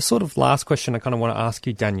 And the sort of last question I kind of want to ask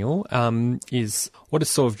you, Daniel, is what is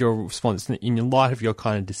sort of your response in light of your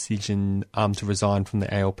kind of decision to resign from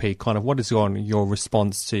the ALP? Kind of what is your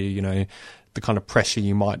response to, you know, the kind of pressure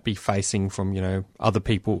you might be facing from, you know, other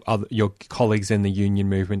people, your colleagues in the union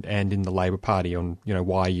movement and in the Labor Party on, you know,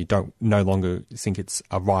 why you no longer think it's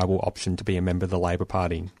a viable option to be a member of the Labor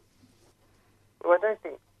Party? Well, I don't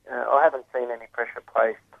think I haven't seen any pressure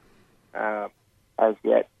placed as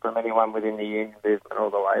yet from anyone within the union movement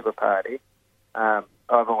or the Labor Party. I've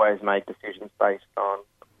always made decisions based on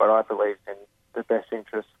what I believe in the best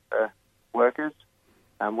interests for workers.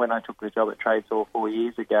 When I took the job at TradeSaw 4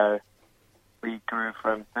 years ago, we grew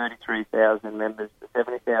from 33,000 members to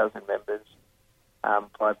 70,000 members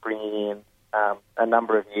by bringing in a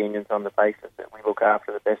number of unions on the basis that we look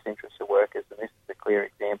after the best interests of workers, and this is a clear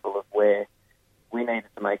example of where we needed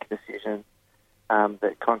to make a decision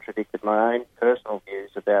that contradicted my own personal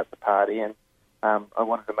views about the party, and I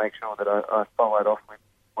wanted to make sure that I followed off with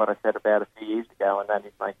what I said about a few years ago, and that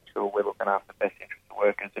is making sure we're looking after the best interests of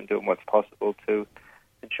workers and doing what's possible to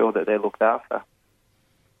ensure that they're looked after.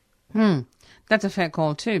 That's a fair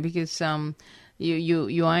call too, because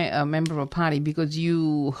you are a member of a party because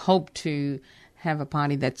you hope to have a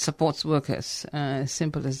party that supports workers.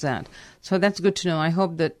 Simple as that. So that's good to know. I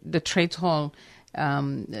hope that the Trades Hall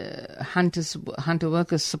Hunter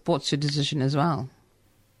Workers supports your decision as well.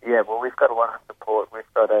 Yeah, well, we've got a lot of support. We've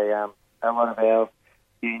got a lot of our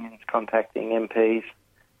unions contacting MPs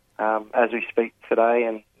as we speak today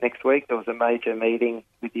and next week. There was a major meeting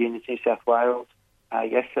with Unions New South Wales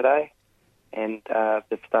yesterday, and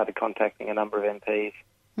they've started contacting a number of MPs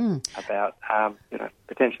about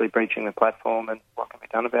potentially breaching the platform and what can be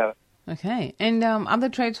done about it. Okay, and other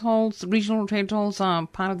trades halls, regional trade halls, are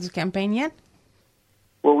part of this campaign yet?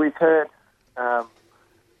 Well, we've heard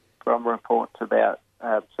from reports about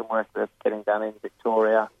some work that's getting done in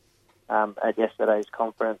Victoria at yesterday's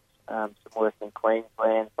conference, some work in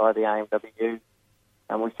Queensland by the AMWU.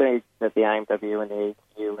 And we see that the AMW and the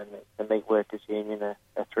EQ and the Meat Workers Union are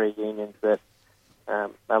three unions that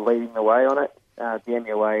are leading the way on it. The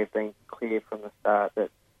MUA have been clear from the start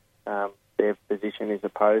that their position is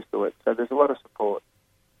opposed to it. So there's a lot of support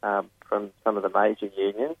from some of the major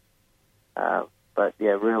unions. But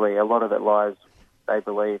yeah, really, a lot of it lies, they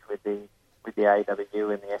believe, with the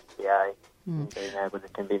AWU and the SPA in being able to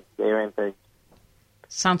convince their MPs.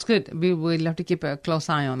 Sounds good. We'll have to keep a close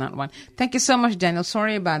eye on that one. Thank you so much, Daniel.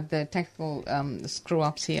 Sorry about the technical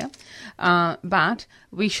screw-ups here. But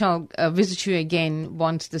we shall visit you again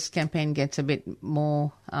once this campaign gets a bit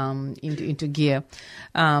more into gear.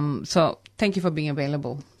 So thank you for being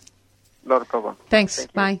available. Not a problem. Thanks.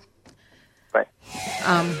 Thank Bye. Bye.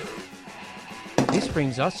 This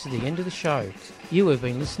brings us to the end of the show. You have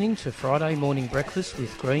been listening to Friday Morning Breakfast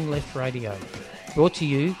with Green Left Radio, brought to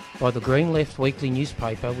you by the Green Left weekly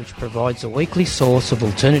newspaper, which provides a weekly source of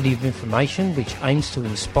alternative information which aims to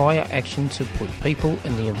inspire action to put people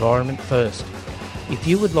and the environment first. If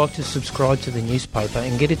you would like to subscribe to the newspaper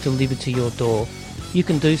and get it delivered to your door, you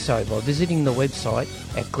can do so by visiting the website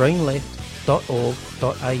at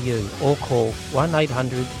greenleft.org.au or call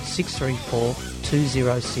 1800 634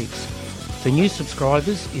 206. For new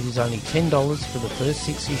subscribers, it is only $10 for the first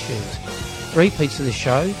 6 issues. Repeats of the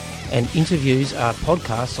show and interviews are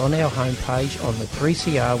podcasts on our homepage on the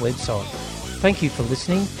 3CR website. Thank you for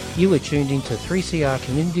listening. You are tuned into 3CR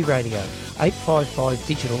Community Radio, 855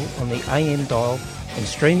 digital on the AM dial and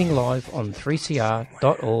streaming live on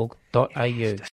 3cr.org.au.